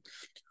limit.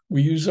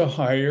 We use a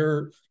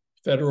higher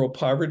federal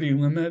poverty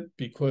limit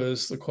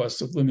because the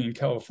cost of living in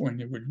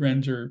California would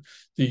render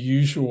the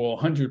usual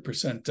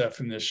 100%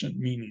 definition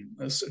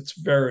meaningless. It's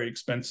very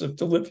expensive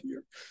to live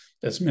here,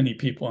 as many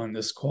people on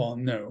this call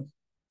know.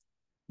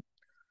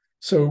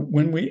 So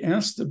when we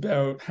asked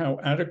about how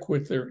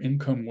adequate their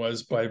income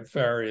was by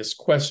various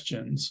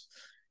questions,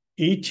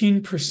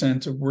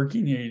 18% of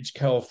working age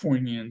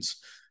Californians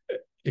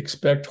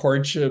expect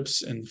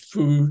hardships in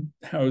food,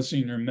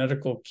 housing, or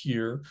medical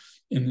care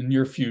in the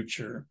near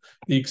future.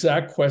 The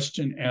exact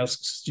question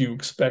asks, do you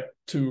expect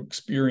to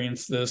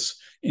experience this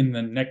in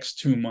the next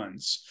 2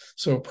 months?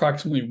 So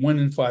approximately 1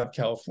 in 5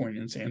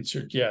 Californians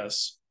answered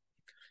yes.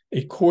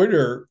 A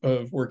quarter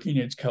of working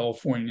age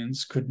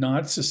Californians could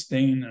not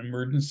sustain an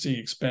emergency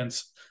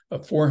expense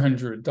of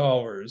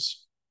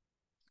 $400,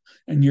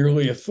 and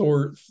nearly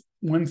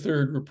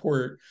 1/3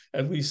 report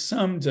at least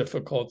some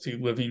difficulty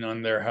living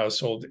on their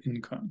household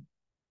income.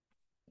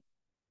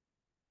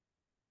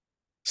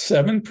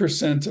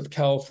 7% of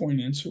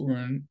Californians who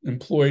were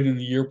employed in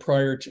the year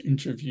prior to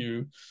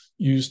interview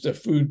used a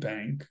food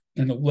bank,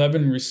 and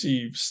 11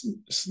 received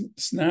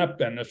SNAP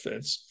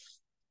benefits,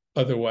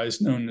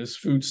 otherwise known as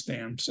food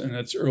stamps, and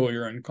that's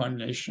earlier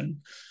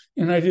incarnation.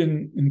 And I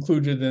didn't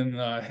include it in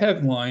the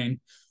headline,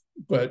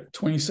 but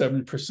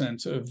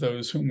 27% of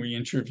those whom we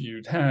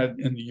interviewed had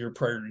in the year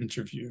prior to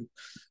interview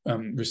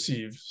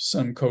received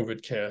some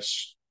COVID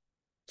cash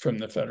from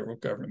the federal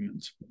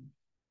government.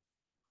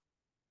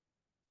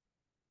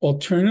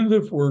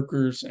 Alternative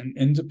workers and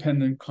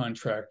independent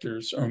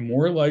contractors are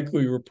more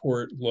likely to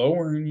report low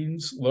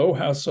earnings, low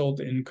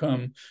household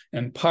income,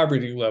 and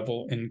poverty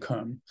level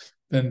income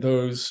than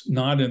those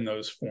not in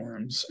those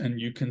forms. And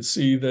you can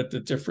see that the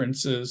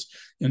differences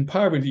in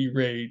poverty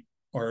rate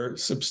are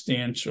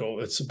substantial.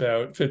 It's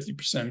about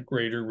 50%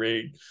 greater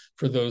rate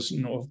for those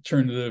in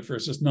alternative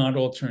versus not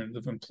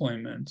alternative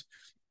employment.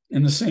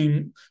 And the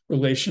same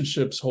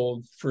relationships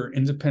hold for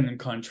independent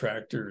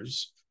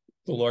contractors,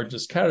 the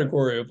largest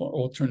category of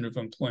alternative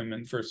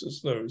employment,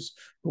 versus those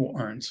who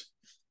aren't.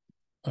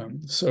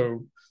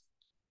 So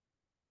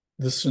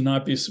this should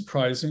not be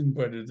surprising,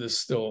 but it is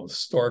still a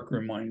stark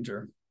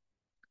reminder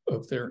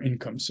of their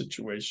income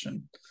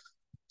situation.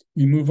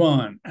 We move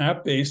on.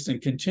 App-based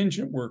and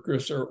contingent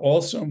workers are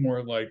also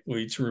more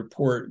likely to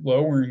report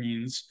low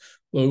earnings,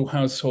 low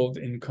household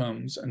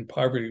incomes, and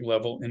poverty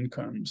level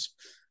incomes.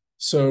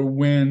 So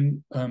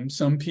when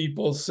some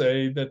people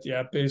say that the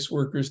app-based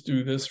workers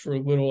do this for a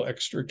little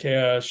extra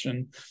cash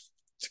and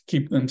to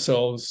keep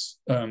themselves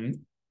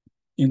in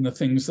the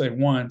things they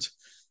want,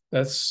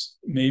 that's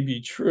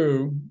maybe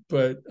true,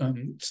 but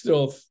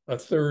still a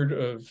third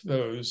of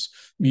those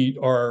meet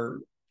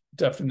our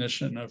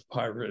definition of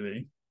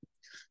poverty.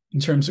 In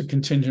terms of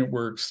contingent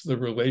works, the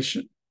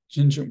relationships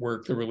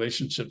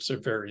are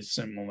very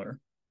similar.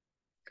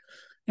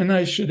 And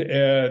I should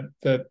add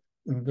that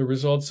the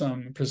results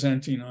I'm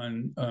presenting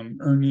on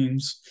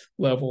earnings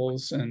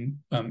levels and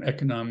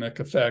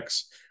economic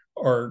effects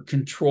are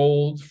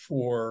controlled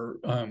for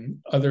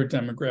other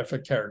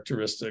demographic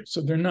characteristics.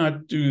 So they're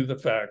not due to the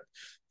fact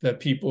that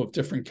people of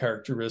different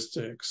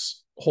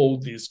characteristics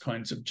hold these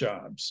kinds of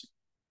jobs.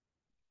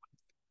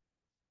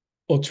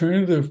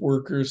 Alternative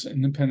workers,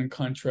 independent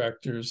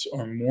contractors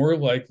are more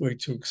likely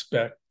to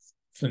expect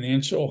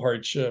financial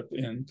hardship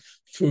in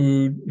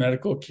food,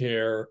 medical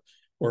care,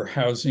 or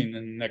housing in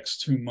the next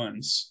 2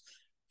 months.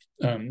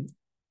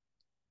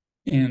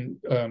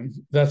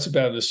 That's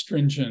about as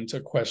stringent a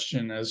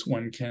question as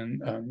one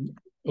can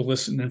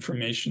elicit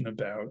information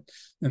about.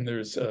 And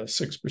there's a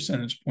 6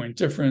 percentage point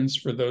difference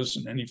for those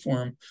in any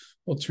form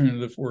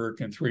alternative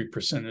work and 3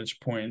 percentage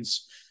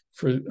points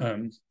for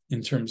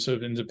in terms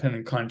of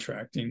independent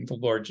contracting, the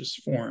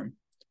largest form.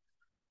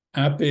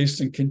 App-based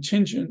and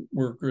contingent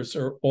workers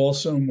are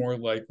also more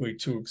likely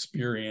to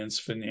experience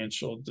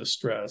financial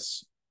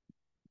distress.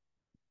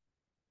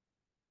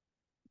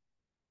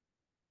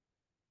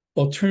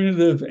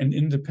 Alternative and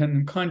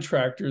independent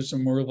contractors are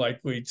more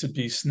likely to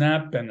be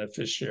SNAP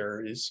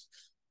beneficiaries,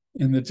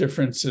 and the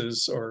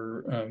differences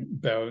are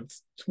about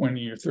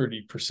 20 or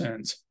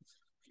 30%.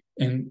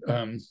 And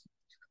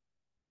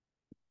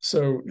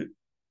so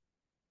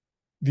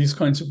these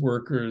kinds of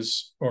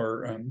workers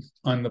are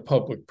on the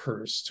public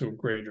purse to a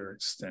greater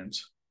extent.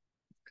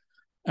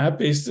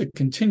 App-based and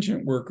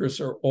contingent workers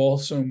are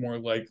also more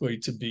likely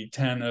to be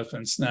TANF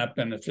and SNAP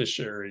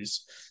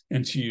beneficiaries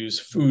and to use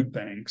food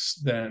banks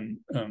than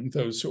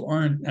those who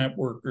aren't app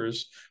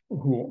workers or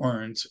who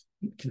aren't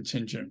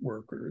contingent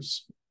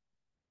workers.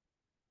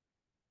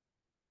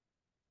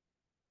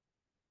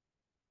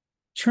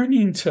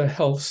 Turning to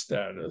health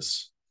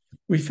status,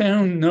 we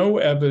found no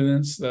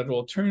evidence that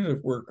alternative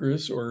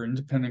workers or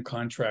independent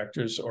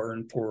contractors are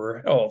in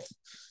poorer health.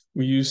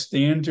 We use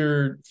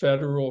standard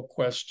federal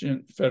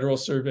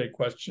survey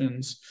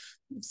questions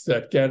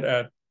that get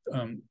at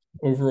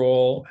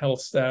overall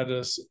health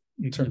status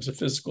in terms of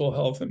physical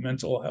health and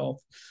mental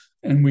health.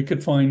 And we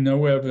could find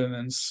no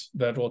evidence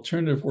that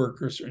alternative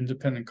workers or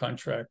independent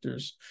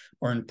contractors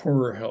are in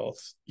poorer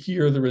health.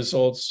 Here, the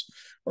results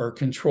are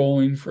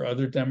controlling for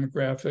other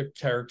demographic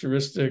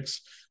characteristics,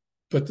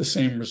 but the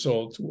same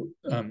result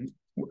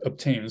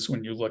obtains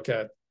when you look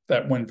at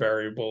that one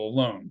variable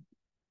alone.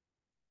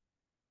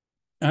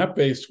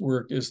 App-based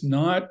work is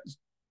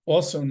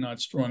also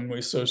not strongly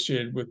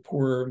associated with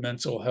poorer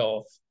mental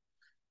health.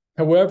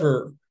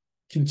 However,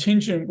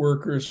 contingent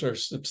workers are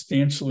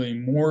substantially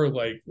more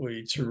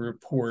likely to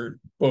report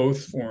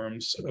both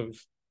forms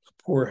of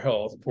poor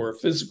health, poor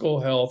physical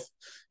health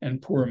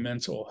and poor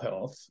mental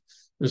health.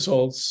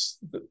 Results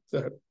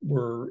that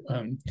were,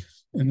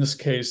 in this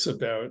case,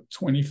 about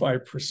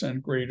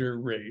 25% greater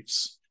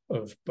rates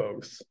of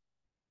both.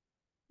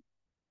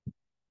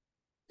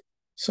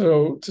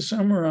 So to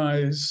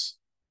summarize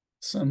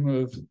some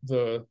of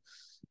the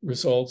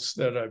results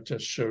that I've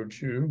just showed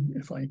you,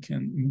 if I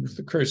can move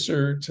the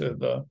cursor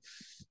to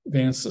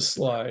advance the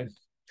slide.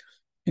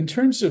 In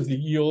terms of the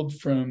yield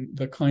from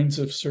the kinds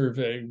of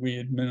survey we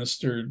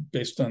administered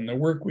based on the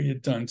work we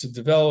had done to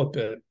develop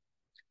it,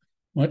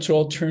 much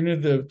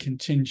alternative,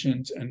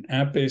 contingent, and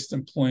app-based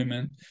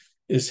employment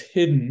is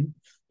hidden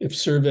if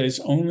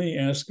surveys only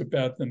ask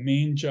about the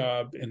main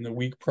job in the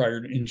week prior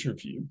to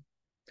interview.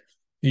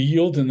 The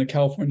yield in the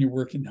California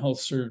Working Health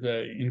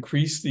Survey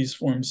increased these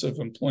forms of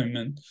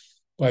employment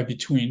by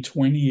between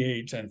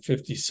 28 and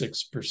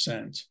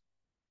 56%.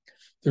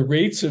 The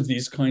rates of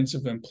these kinds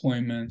of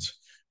employment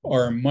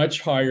are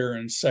much higher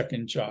in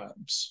second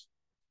jobs,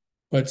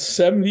 but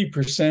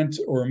 70%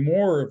 or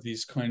more of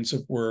these kinds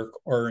of work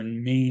are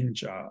in main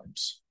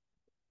jobs.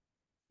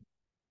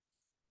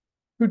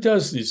 Who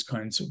does these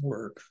kinds of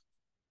work?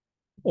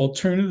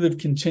 Alternative,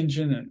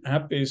 contingent, and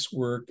app-based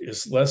work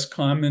is less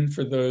common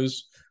for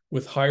those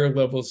with higher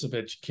levels of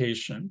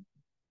education.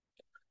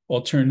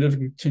 Alternative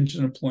and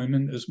contingent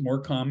employment is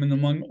more common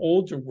among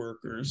older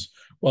workers,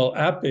 while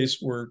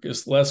app-based work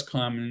is less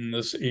common in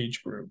this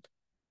age group.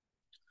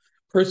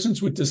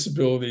 Persons with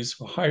disabilities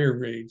have higher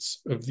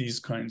rates of these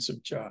kinds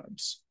of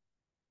jobs.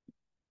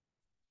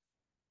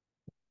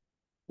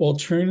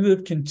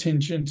 Alternative,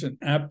 contingent, and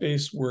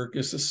app-based work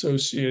is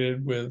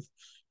associated with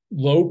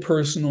low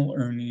personal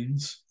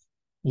earnings,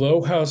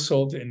 low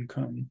household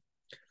income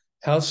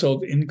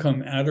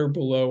at or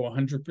below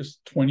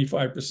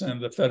 125%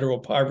 of the federal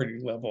poverty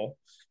level,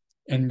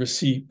 and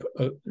receipt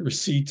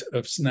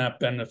of SNAP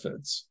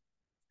benefits.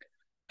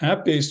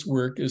 App-based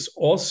work is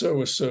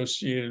also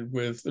associated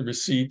with the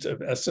receipt of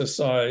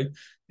SSI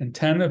and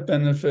TANF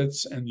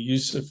benefits and the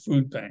use of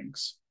food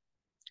banks,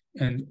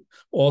 and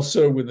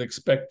also with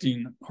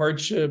expecting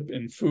hardship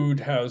in food,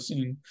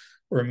 housing,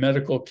 or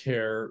medical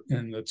care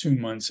in the 2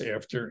 months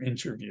after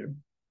interview.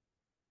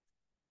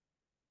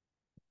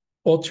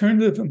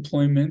 Alternative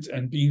employment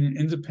and being an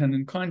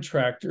independent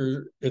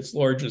contractor, its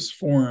largest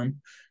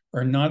form,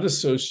 are not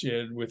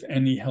associated with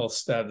any health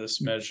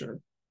status measure.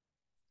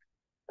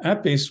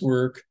 App-based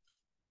work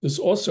is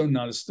also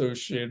not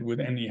associated with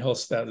any health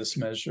status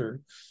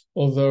measure,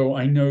 although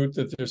I note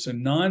that there's a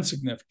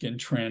non-significant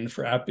trend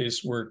for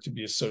app-based work to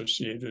be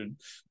associated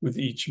with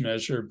each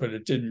measure, but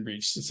it didn't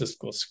reach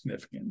statistical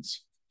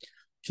significance.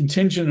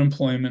 Contingent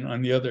employment,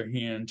 on the other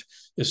hand,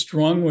 is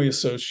strongly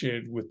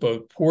associated with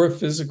both poor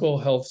physical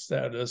health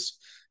status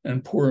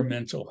and poor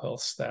mental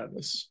health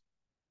status.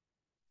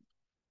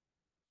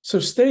 So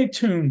stay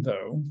tuned,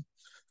 though.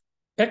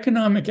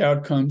 Economic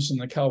outcomes in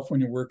the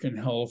California Work and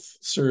Health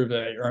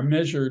Survey are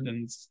measured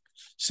in the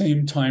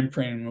same time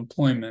frame of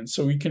employment.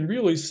 So we can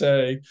really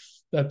say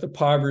that the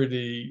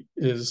poverty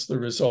is the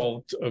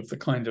result of the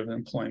kind of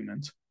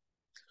employment.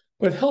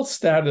 But health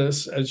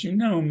status, as you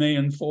know, may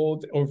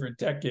unfold over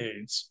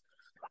decades.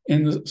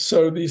 And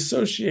so the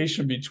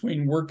association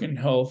between work and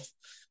health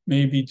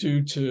may be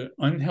due to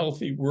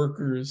unhealthy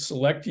workers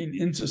selecting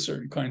into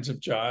certain kinds of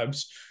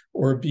jobs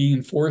or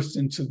being forced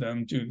into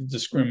them due to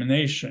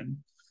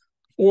discrimination,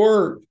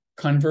 or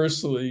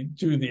conversely,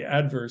 due to the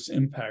adverse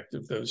impact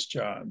of those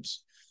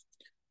jobs.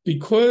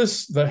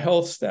 Because the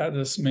health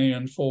status may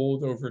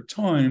unfold over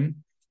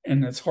time,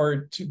 and it's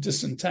hard to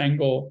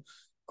disentangle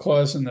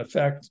cause and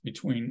effect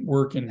between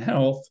work and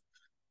health,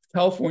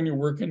 California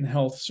Work and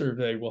Health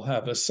Survey will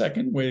have a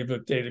second wave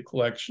of data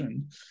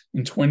collection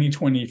in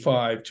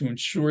 2025 to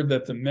ensure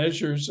that the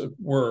measures of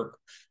work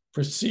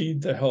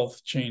precede the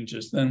health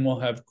changes. Then we'll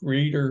have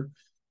greater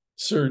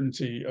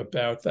certainty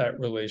about that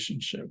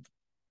relationship.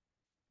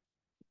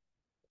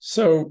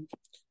 So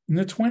in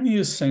the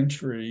 20th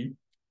century,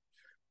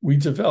 we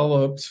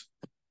developed,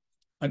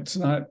 it's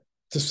not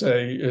to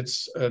say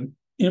it's an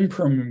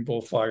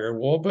impermeable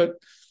firewall, but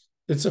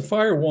it's a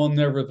firewall,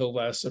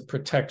 nevertheless, of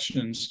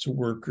protections to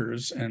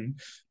workers. And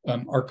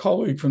our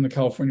colleague from the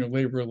California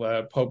Labor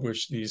Lab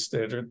published these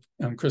data,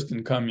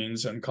 Kristen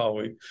Cummings and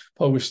colleague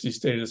published these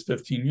data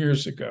 15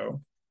 years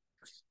ago,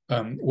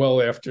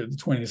 well after the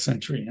 20th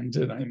century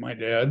ended, I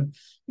might add.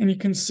 And you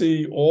can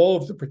see all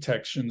of the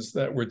protections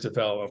that were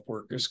developed: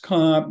 Workers'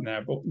 Comp,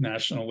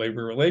 National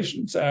Labor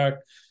Relations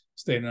Act,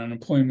 State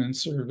Unemployment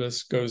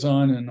Service, goes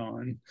on and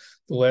on.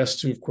 The last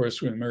two, of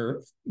course,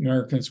 were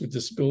Americans with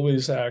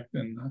Disabilities Act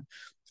and the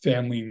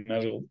Family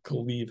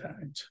Medical Leave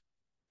Act.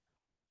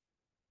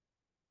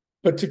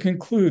 But to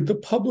conclude, the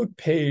public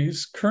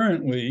pays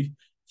currently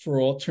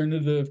for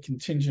alternative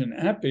contingent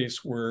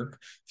app-based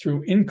work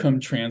through income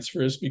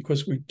transfers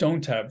because we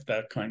don't have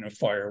that kind of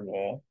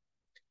firewall.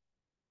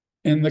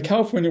 And the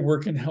California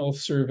Work and Health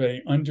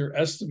Survey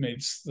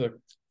underestimates the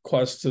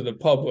cost to the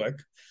public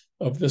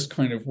of this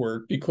kind of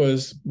work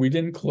because we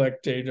didn't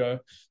collect data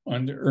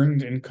on the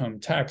earned income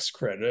tax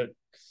credit.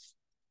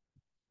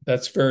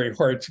 That's very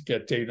hard to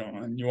get data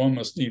on. You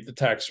almost need the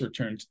tax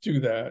return to do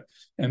that,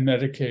 and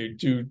Medicaid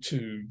due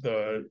to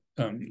the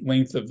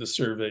length of the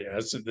survey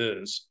as it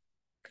is.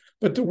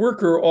 But the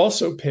worker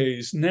also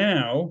pays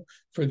now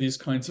for these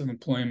kinds of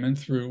employment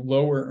through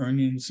lower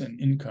earnings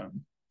and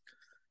income.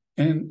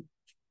 And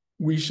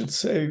we should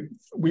say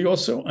we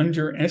also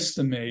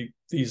underestimate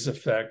these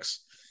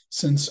effects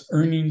since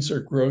earnings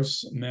are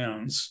gross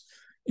amounts.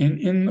 And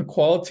in the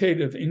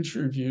qualitative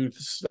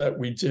interviews that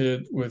we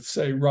did with,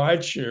 say,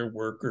 rideshare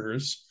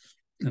workers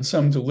and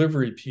some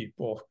delivery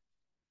people,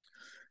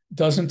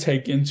 doesn't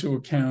take into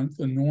account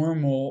the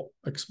normal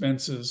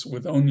expenses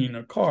with owning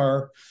a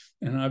car.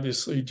 And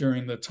obviously,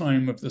 during the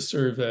time of the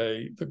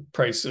survey, the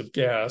price of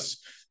gas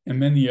and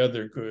many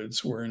other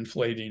goods were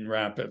inflating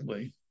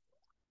rapidly.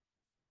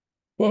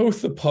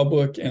 Both the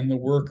public and the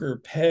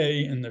worker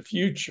pay in the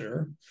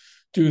future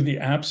due to the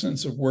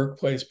absence of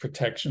workplace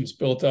protections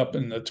built up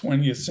in the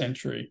 20th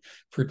century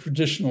for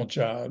traditional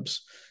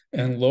jobs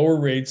and lower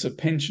rates of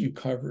pension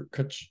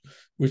coverage,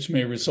 which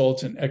may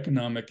result in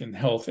economic and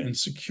health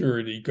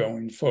insecurity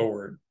going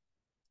forward.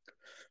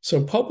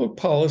 So public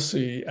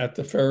policy at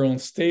the federal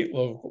and state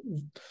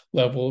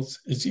levels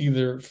is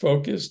either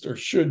focused or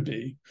should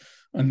be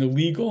on the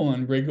legal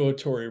and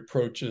regulatory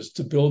approaches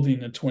to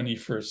building a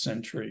 21st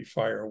century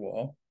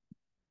firewall.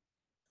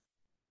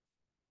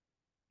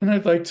 And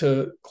I'd like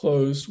to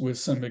close with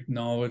some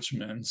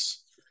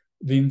acknowledgements.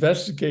 The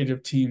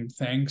investigative team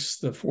thanks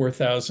the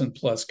 4,000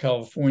 plus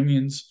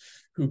Californians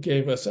who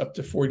gave us up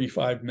to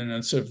 45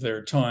 minutes of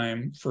their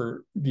time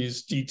for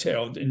these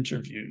detailed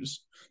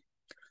interviews.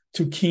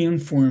 To key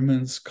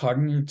informants,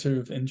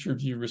 cognitive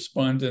interview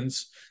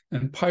respondents,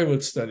 and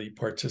pilot study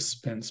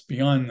participants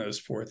beyond those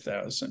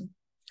 4,000.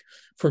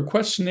 For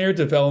questionnaire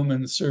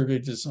development and survey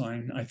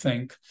design, I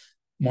thank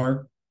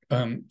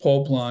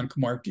Paul Blanc,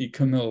 Mark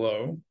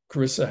DiCamillo,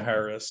 Carissa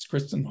Harris,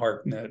 Kristen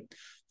Harknett,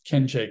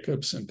 Ken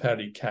Jacobs, and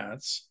Patty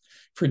Katz.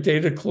 For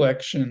data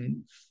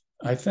collection,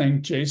 I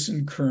thank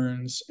Jason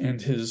Kearns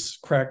and his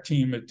crack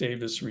team at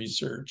Davis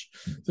Research.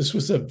 This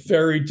was a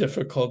very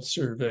difficult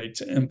survey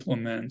to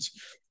implement,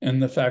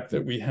 and the fact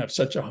that we have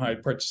such a high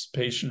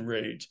participation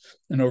rate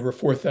and over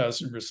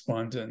 4,000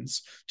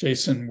 respondents,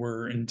 Jason,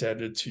 we're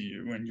indebted to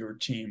you and your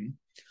team.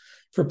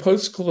 For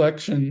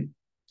post-collection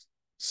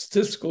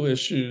statistical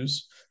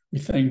issues, we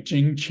thank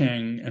Jing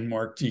Cheng and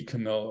Mark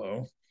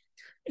DiCamillo,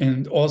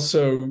 and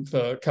also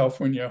the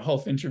California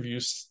Health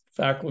Interviews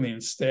faculty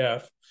and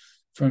staff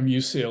from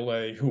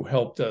UCLA who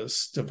helped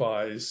us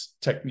devise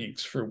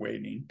techniques for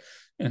weighting.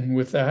 And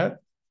with that,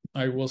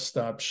 I will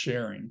stop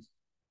sharing.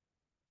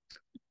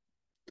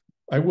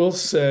 I will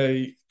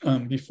say,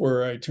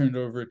 before I turn it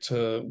over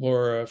to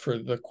Laura for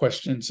the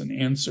questions and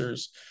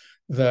answers,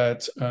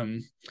 that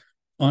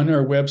on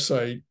our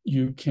website,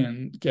 you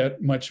can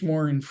get much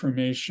more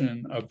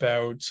information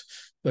about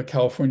the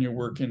California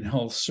Work in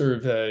Health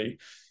Survey,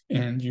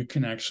 and you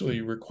can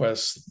actually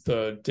request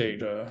the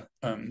data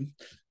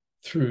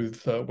through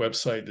the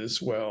website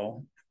as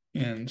well.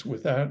 And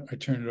with that, I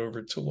turn it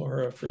over to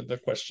Laura for the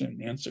question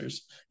and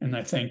answers. And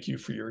I thank you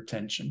for your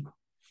attention.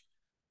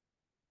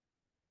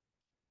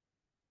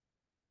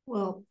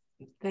 Well,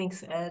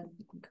 thanks, Ed.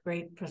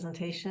 Great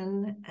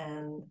presentation.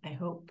 And I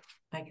hope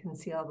I can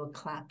see all the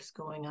claps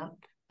going up.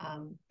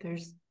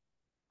 There's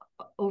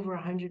over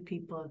 100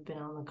 people have been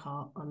on the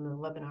call, on the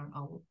webinar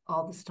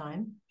all this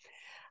time.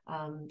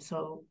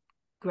 So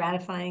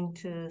gratifying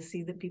to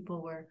see that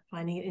people were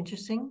finding it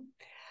interesting.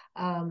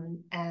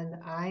 And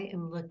I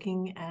am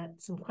looking at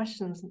some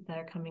questions that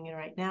are coming in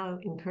right now. I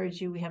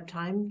encourage you, we have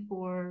time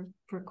for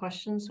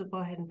questions, so go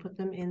ahead and put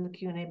them in the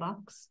Q&A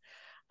box.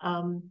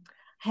 I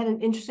had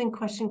an interesting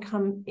question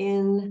come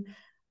in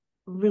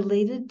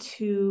related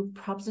to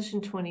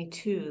Proposition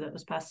 22 that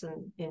was passed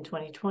in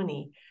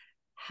 2020.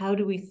 How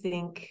do you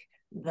think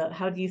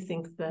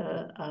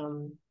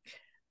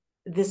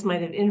this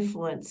might have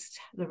influenced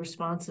the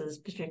responses,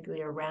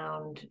 particularly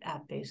around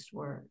app-based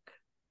work?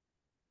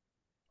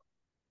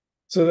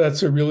 So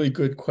that's a really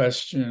good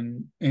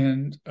question.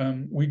 And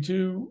we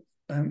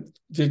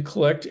did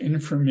collect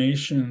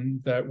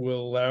information that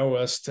will allow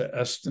us to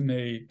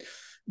estimate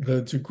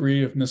the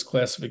degree of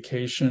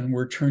misclassification.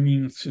 We're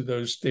turning to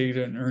those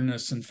data in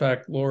earnest. In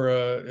fact,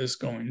 Laura is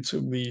going to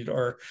lead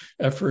our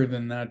effort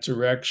in that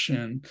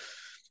direction.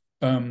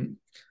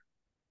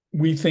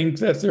 We think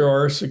that there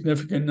are a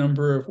significant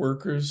number of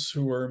workers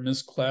who are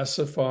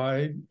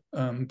misclassified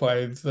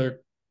by the,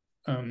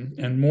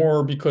 and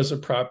more because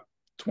of Prop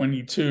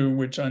 22,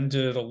 which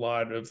undid a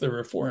lot of the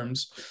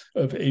reforms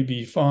of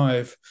AB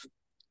 5.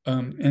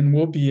 And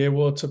we'll be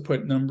able to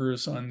put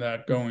numbers on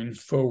that going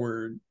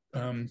forward.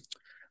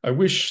 I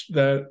wish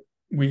that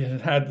we had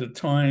had the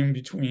time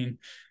between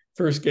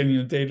first getting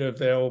the data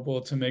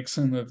available to make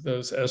some of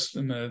those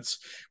estimates.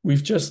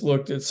 We've just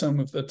looked at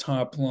some of the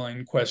top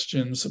line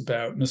questions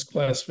about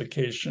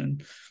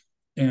misclassification.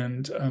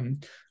 And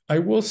I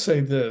will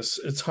say this,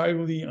 it's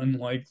highly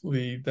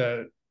unlikely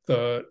that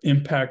the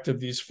impact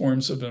of these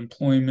forms of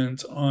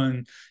employment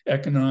on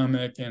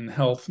economic and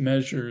health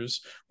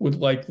measures would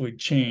likely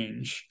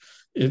change.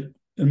 It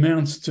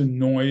amounts to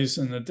noise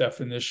in the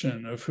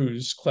definition of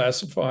who's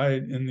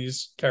classified in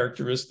these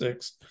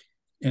characteristics,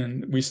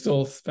 and we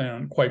still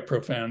found quite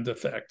profound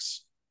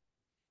effects.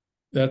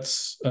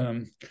 That's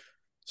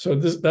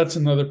that's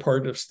another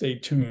part of stay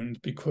tuned,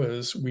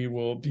 because we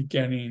will be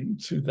getting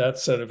to that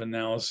set of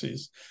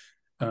analyses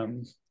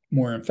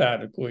more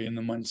emphatically in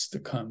the months to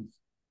come.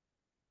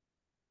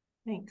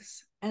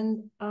 Thanks.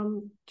 And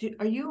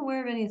are you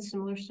aware of any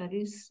similar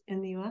studies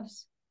in the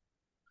US?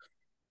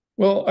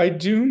 Well, I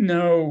do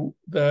know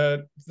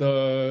that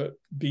the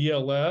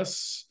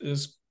BLS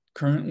is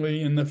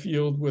currently in the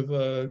field with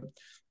a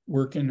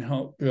work in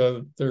health,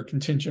 their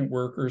contingent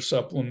worker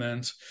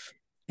supplement.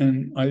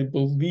 And I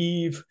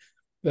believe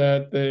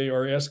that they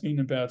are asking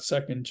about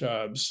second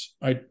jobs.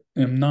 I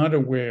am not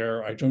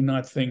aware, I do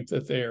not think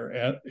that they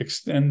are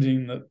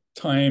extending the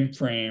time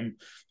frame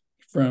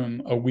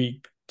from a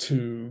week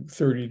to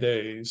 30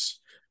 days.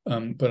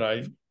 But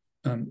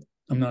I'm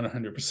not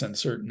 100%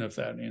 certain of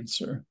that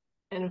answer.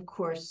 And of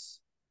course,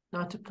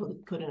 not to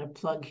put in a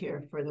plug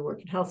here for the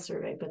Work and Health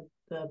Survey, but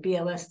the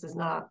BLS does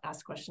not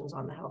ask questions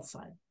on the health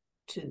side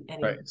to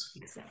any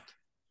extent.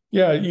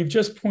 Yeah, you've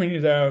just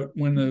pointed out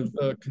one of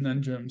the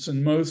conundrums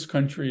in most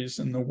countries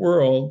in the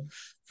world.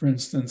 For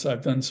instance,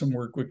 I've done some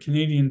work with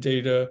Canadian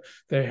data.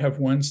 They have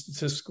one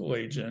statistical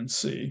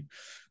agency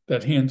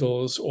that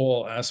handles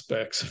all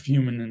aspects of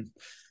human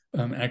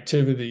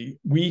activity.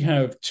 We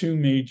have two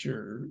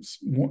majors,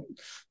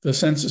 the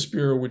Census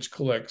Bureau, which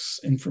collects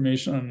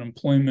information on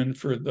employment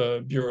for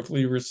the Bureau of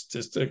Labor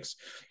Statistics.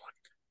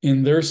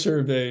 In their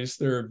surveys,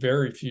 there are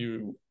very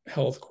few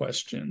health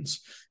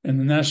questions. And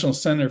the National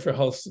Center for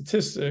Health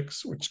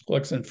Statistics, which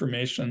collects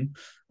information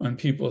on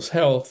people's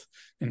health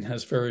and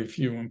has very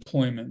few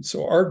employment.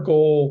 So our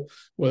goal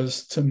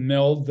was to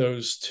meld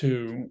those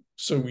two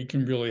so we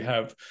can really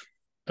have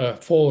a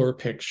fuller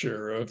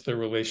picture of the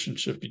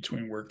relationship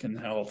between work and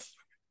health.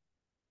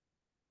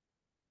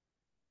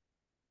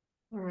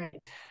 All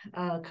right.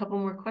 A couple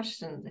more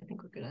questions. I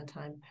think we're good on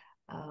time.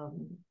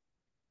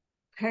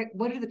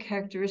 What are the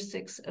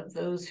characteristics of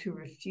those who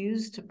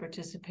refuse to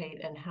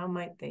participate, and how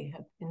might they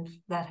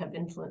have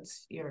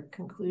influenced your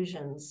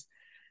conclusions?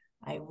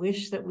 I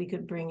wish that we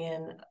could bring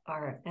in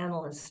our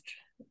analyst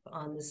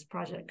on this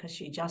project because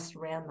she just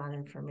ran that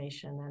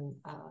information, and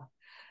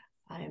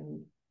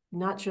I'm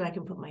not sure I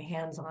can put my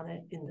hands on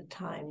it in the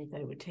time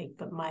that it would take,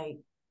 but my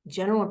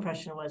general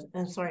impression was,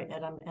 and sorry,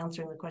 Ed, I'm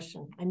answering the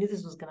question. I knew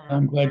this was going to happen.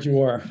 I'm glad you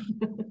are.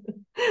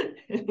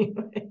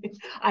 Anyway,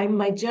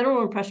 my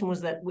general impression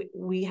was that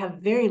we have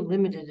very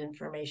limited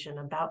information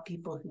about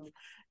people who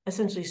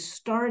essentially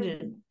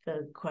started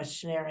the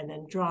questionnaire and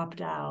then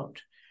dropped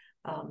out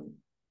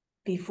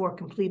before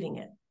completing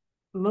it.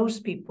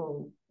 Most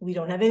people we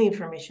don't have any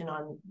information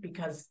on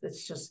because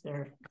it's just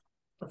the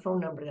phone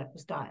number that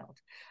was dialed.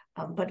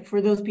 But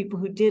for those people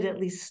who did at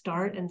least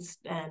start and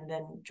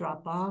then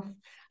drop off,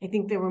 I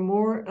think there were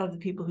more of the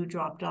people who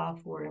dropped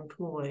off were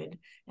employed,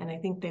 and I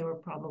think they were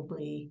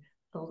probably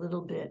a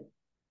little bit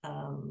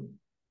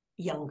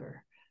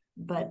younger.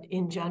 But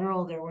in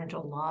general, there weren't a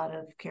lot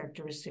of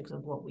characteristics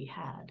of what we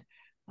had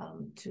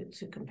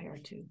to compare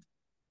to.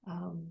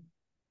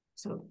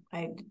 So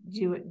did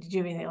you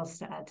have anything else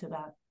to add to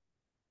that?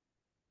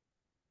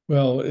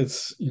 Well,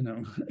 it's,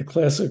 a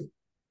classic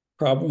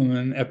problem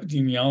in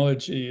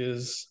epidemiology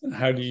is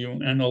how do you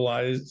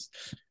analyze,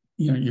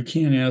 you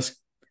can't ask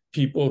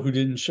people who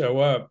didn't show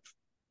up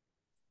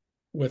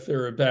what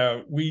they're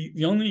about.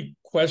 The only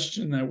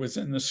question that was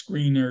in the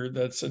screener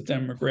that's a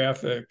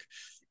demographic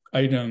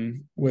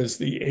item was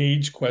the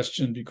age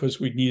question, because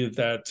we needed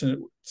that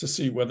to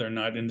see whether or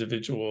not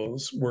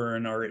individuals were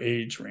in our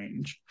age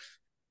range.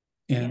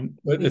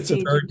 But it's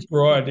a very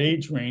broad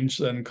age range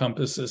that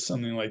encompasses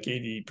something like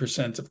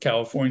 80% of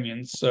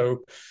Californians.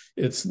 So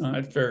it's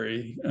not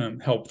very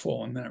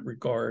helpful in that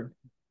regard.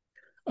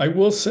 I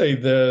will say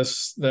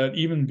this, that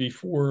even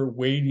before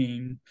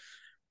waiting,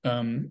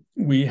 but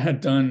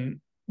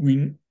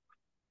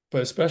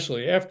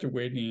especially after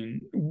waiting,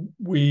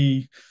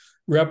 we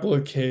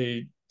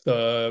replicate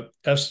the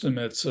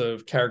estimates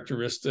of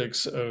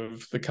characteristics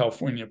of the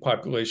California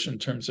population in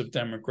terms of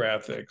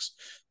demographics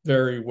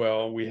very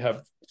well. We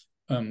have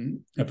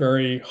a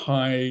very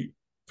high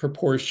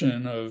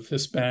proportion of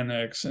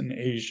Hispanics and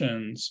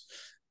Asians,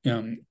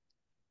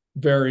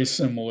 very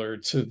similar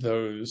to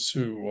those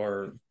who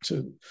are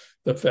to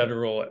the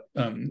federal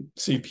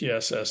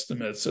CPS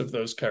estimates of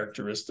those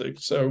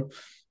characteristics. So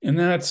in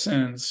that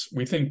sense,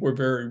 we think we're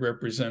very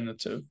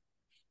representative.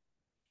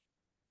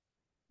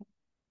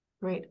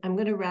 Great. I'm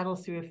going to rattle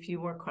through a few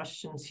more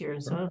questions here,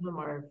 and some of them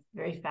are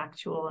very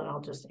factual, and I'll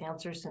just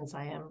answer since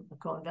I am a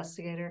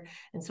co-investigator.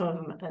 And some of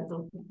them, and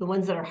the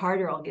ones that are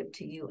harder, I'll give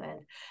to you, Ed.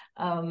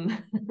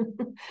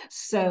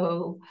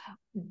 So,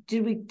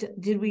 did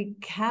we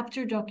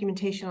capture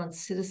documentation on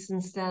citizen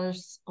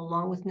status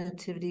along with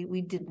nativity?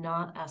 We did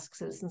not ask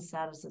citizen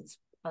status. It's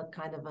a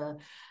kind of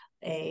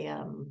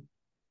a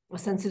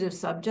sensitive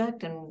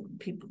subject, and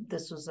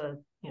this was a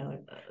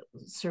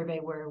survey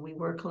where we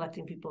were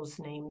collecting people's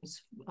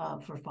names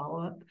for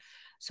follow-up,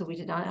 so we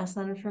did not ask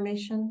that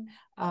information.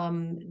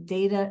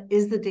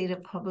 Is the data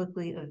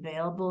publicly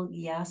available?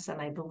 Yes,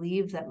 and I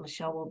believe that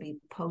Michelle will be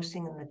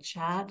posting in the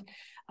chat.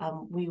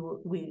 We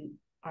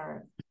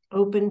are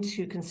open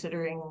to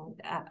considering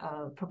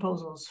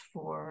proposals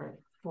for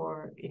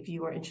if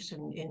you are interested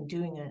in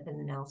doing an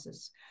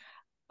analysis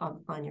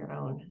on your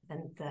own,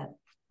 and that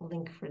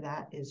link for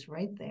that is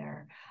right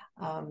there.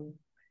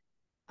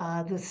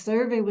 The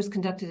survey was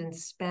conducted in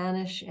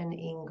Spanish and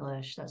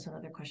English. That's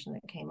another question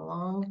that came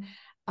along.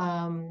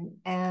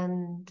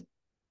 And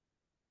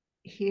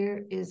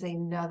here is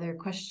another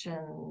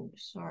question.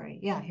 Sorry.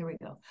 Yeah, here we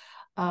go.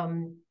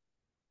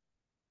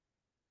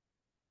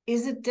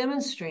 Is it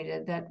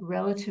demonstrated that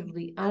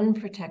relatively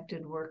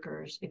unprotected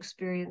workers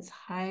experience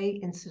higher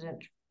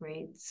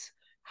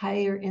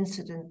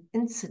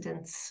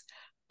incidence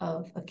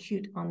of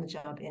acute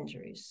on-the-job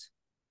injuries?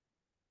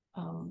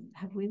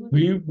 Have we looked?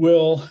 We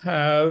will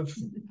have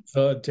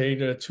the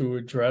data to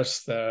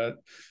address that.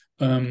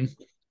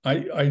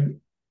 I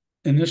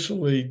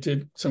initially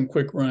did some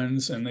quick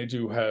runs, and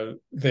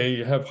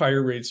they have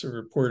higher rates of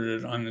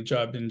reported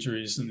on-the-job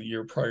injuries in the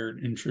year prior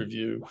to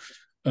interview.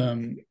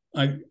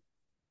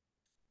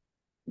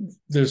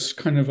 There's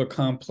kind of a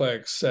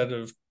complex set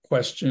of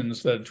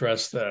questions that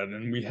address that,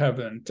 and we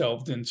haven't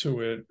delved into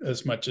it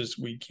as much as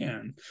we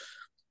can.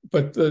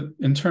 But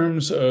in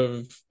terms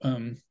of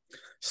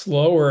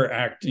slower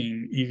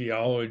acting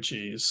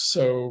etiologies,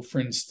 so for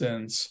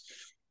instance,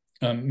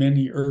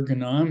 many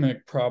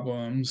ergonomic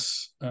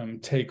problems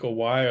take a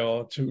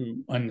while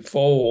to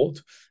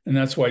unfold, and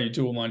that's why you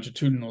do a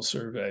longitudinal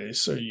survey,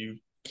 so you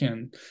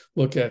can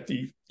look at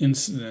the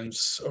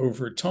incidence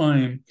over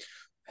time,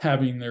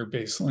 having their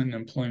baseline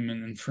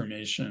employment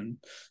information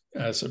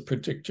as a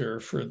predictor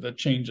for the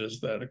changes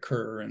that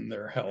occur in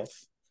their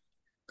health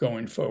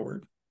going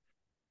forward.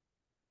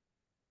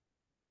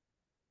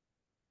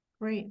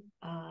 Great.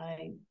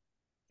 I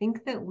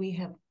think that we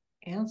have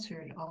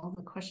answered all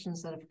the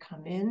questions that have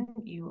come in.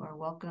 You are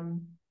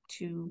welcome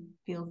to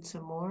field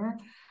some more.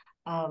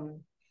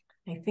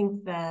 I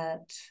think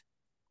that,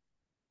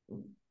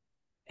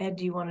 Ed,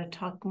 do you want to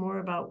talk more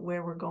about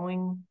where we're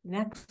going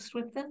next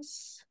with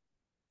this?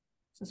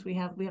 Since we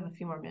have a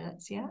few more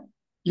minutes yet.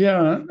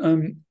 Yeah.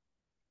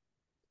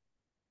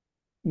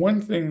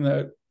 One thing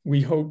that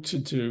we hope to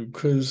do,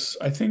 because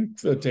I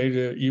think the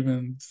data,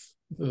 even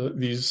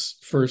these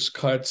first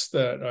cuts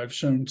that I've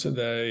shown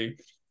today,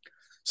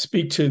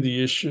 speak to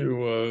the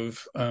issue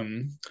of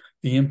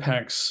the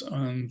impacts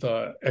on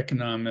the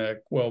economic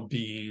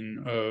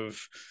well-being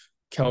of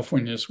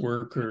California's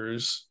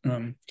workers.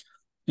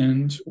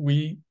 And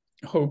we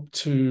hope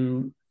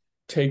to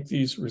take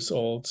these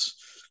results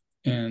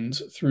and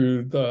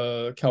through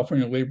the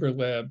California Labor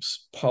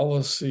Labs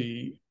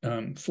policy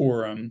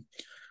forum,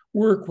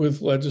 work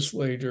with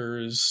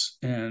legislators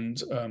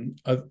and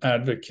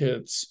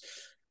advocates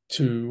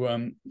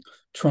to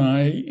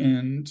try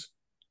and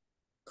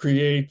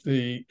create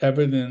the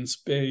evidence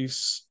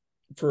base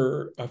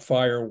for a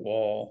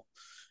firewall,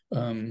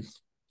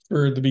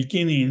 for the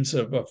beginnings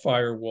of a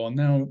firewall.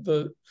 Now,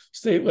 the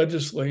state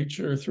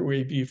legislature through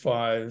AB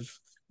 5,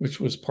 which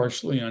was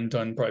partially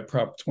undone by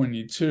Prop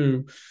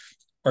 22,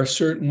 are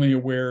certainly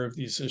aware of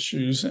these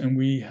issues, and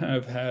we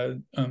have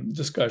had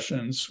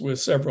discussions with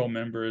several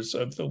members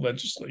of the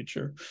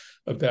legislature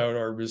about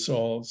our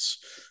results.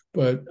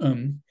 But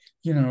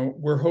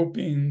we're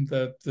hoping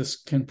that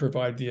this can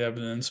provide the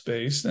evidence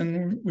base,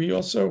 and we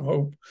also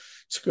hope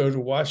to go to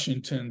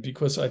Washington,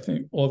 because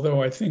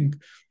although I think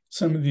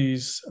some of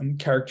these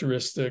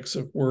characteristics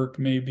of work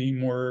may be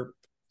more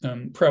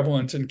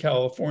prevalent in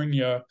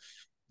California,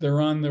 they're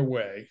on their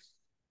way,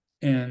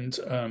 and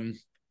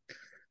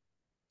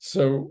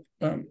so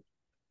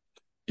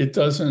it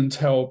doesn't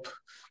help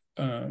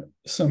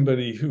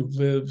somebody who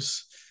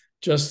lives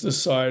just the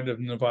side of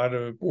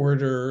Nevada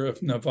border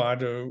if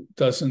Nevada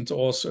doesn't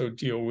also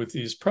deal with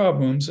these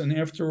problems. And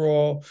after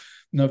all,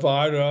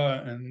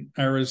 Nevada and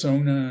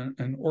Arizona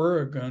and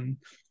Oregon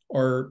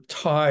are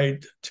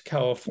tied to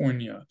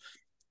California.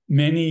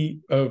 Many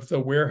of the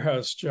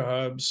warehouse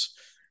jobs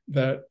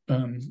that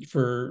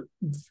for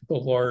the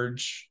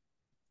large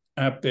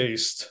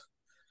app-based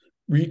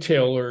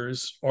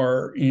retailers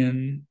are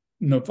in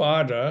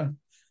Nevada,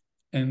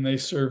 and they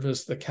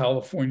service the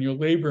California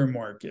labor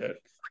market.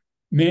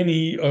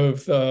 Many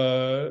of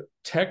the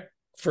tech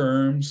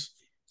firms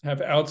have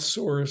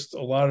outsourced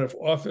a lot of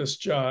office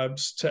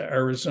jobs to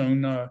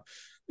Arizona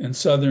and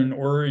Southern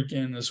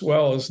Oregon, as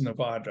well as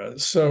Nevada.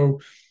 So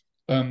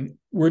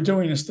we're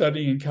doing a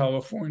study in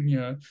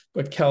California,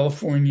 but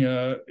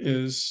California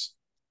is,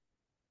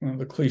 well,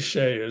 the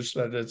cliche is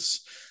that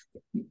it's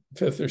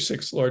fifth or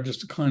sixth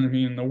largest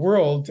economy in the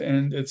world,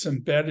 and it's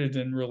embedded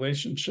in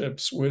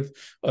relationships with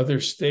other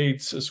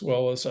states as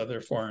well as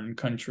other foreign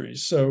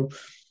countries. So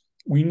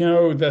we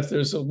know that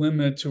there's a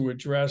limit to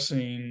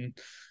addressing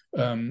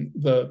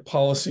the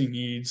policy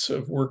needs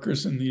of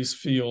workers in these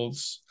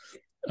fields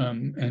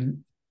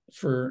and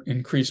for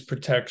increased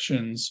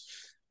protections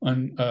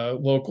on a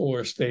local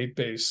or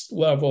state-based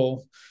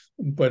level,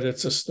 but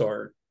it's a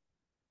start.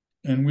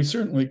 And we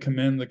certainly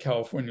commend the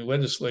California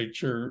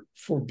legislature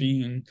for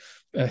being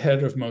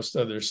ahead of most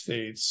other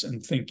states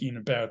and thinking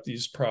about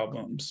these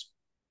problems.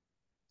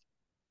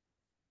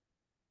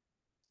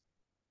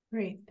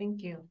 Great,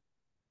 thank you.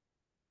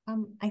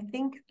 I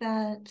think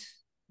that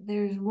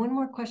there's one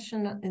more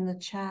question in the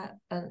chat,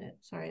 in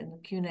the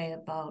Q&A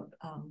about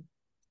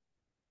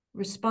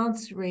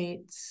response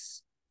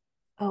rates.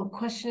 Oh,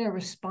 questionnaire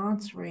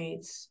response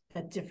rates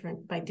by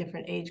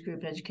different age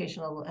group,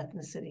 education level,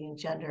 ethnicity, and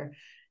gender.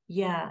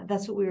 Yeah,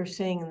 that's what we were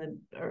saying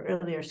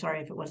earlier.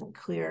 Sorry if it wasn't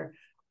clear.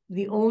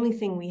 The only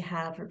thing we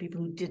have for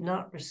people who did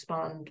not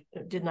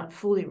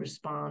fully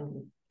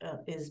respond,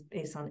 is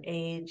based on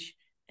age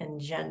and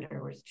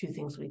gender, which two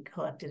things we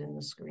collected in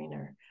the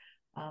screener.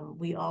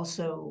 We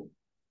also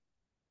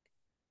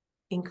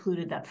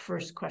included that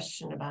first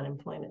question about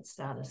employment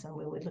status, and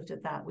when we looked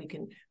at that, we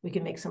can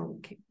make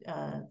some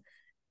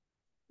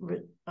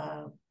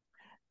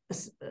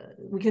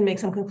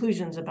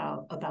conclusions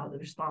about the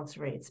response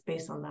rates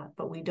based on that,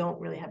 but we don't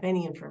really have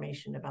any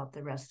information about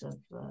the rest of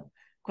the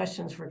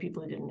questions for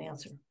people who didn't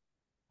answer.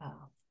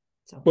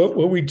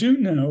 What we do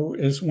know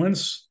is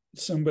once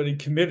somebody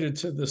committed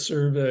to the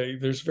survey,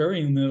 there's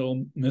very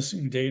little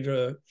missing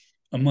data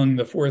among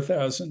the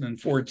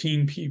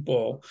 4,014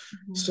 people.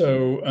 Mm-hmm.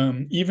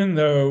 So even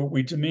though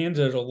we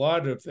demanded a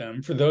lot of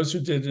them, for those who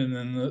did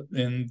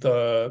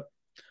it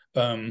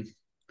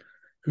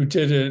who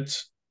did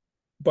it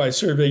by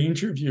survey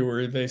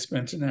interviewer, they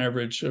spent an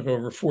average of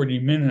over 40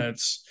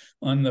 minutes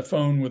on the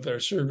phone with our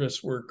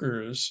service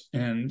workers.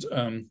 And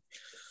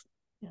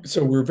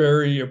so we're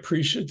very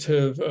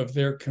appreciative of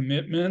their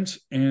commitment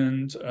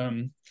and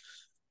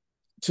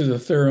to the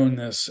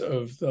thoroughness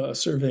of the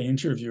survey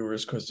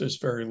interviewers, because there's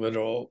very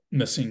little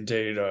missing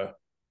data.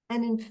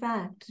 And in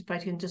fact, if I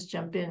can just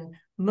jump in,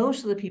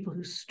 most of the people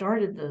who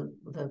started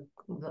the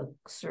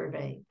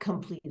survey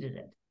completed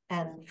it.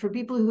 And for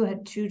people who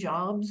had 2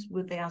 jobs,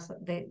 would they ask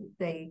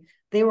they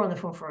were on the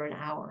phone for an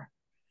hour.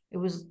 It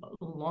was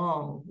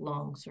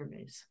long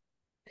surveys.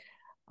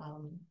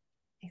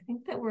 I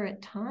think that we're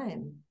at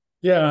time.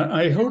 Yeah,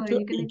 I hope are that you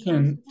we gonna close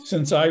can, it out?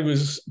 since I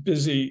was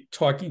busy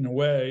talking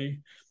away,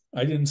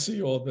 I didn't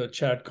see all the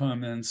chat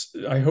comments.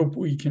 I hope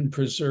we can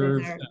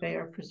preserve them. They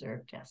are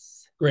preserved,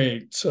 yes.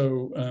 Great.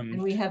 So,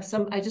 And we have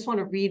some, I just want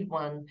to read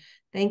one.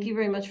 Thank you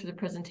very much for the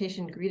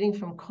presentation. Greeting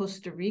from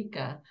Costa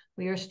Rica.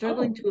 We are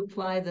struggling to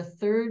apply the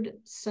 3rd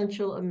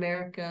Central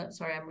America,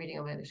 sorry, I'm reading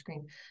on my other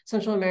screen,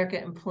 Central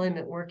America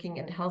Employment, Working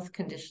and Health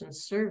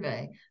Conditions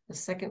Survey. The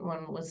second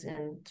one was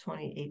in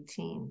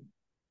 2018.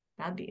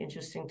 That'd be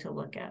interesting to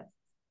look at.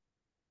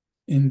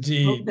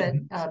 indeed. Hope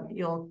that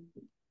you'll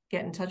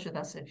get in touch with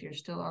us if you're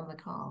still on the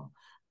call.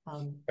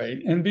 Right.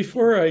 And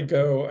before I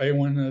go, I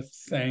want to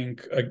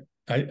thank,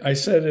 I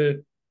said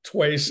it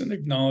twice in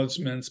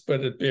acknowledgements,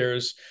 but it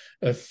bears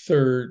a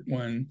third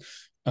one.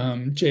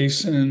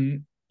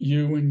 Jason,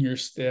 you and your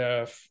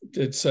staff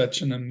did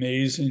such an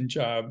amazing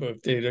job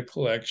of data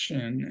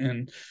collection,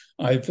 and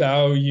I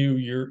value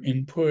your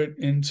input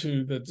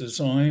into the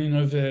design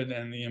of it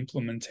and the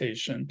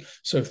implementation.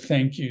 So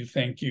thank you,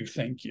 thank you,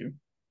 thank you.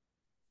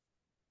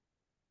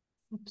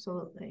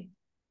 Absolutely.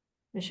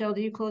 Michelle,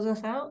 do you close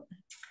us out?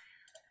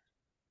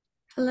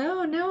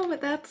 Hello, no,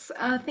 but that's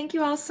thank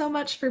you all so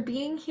much for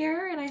being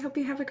here, and I hope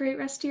you have a great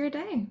rest of your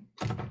day.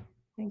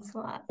 Thanks a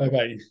lot.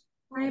 Bye-bye.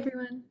 Bye,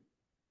 everyone.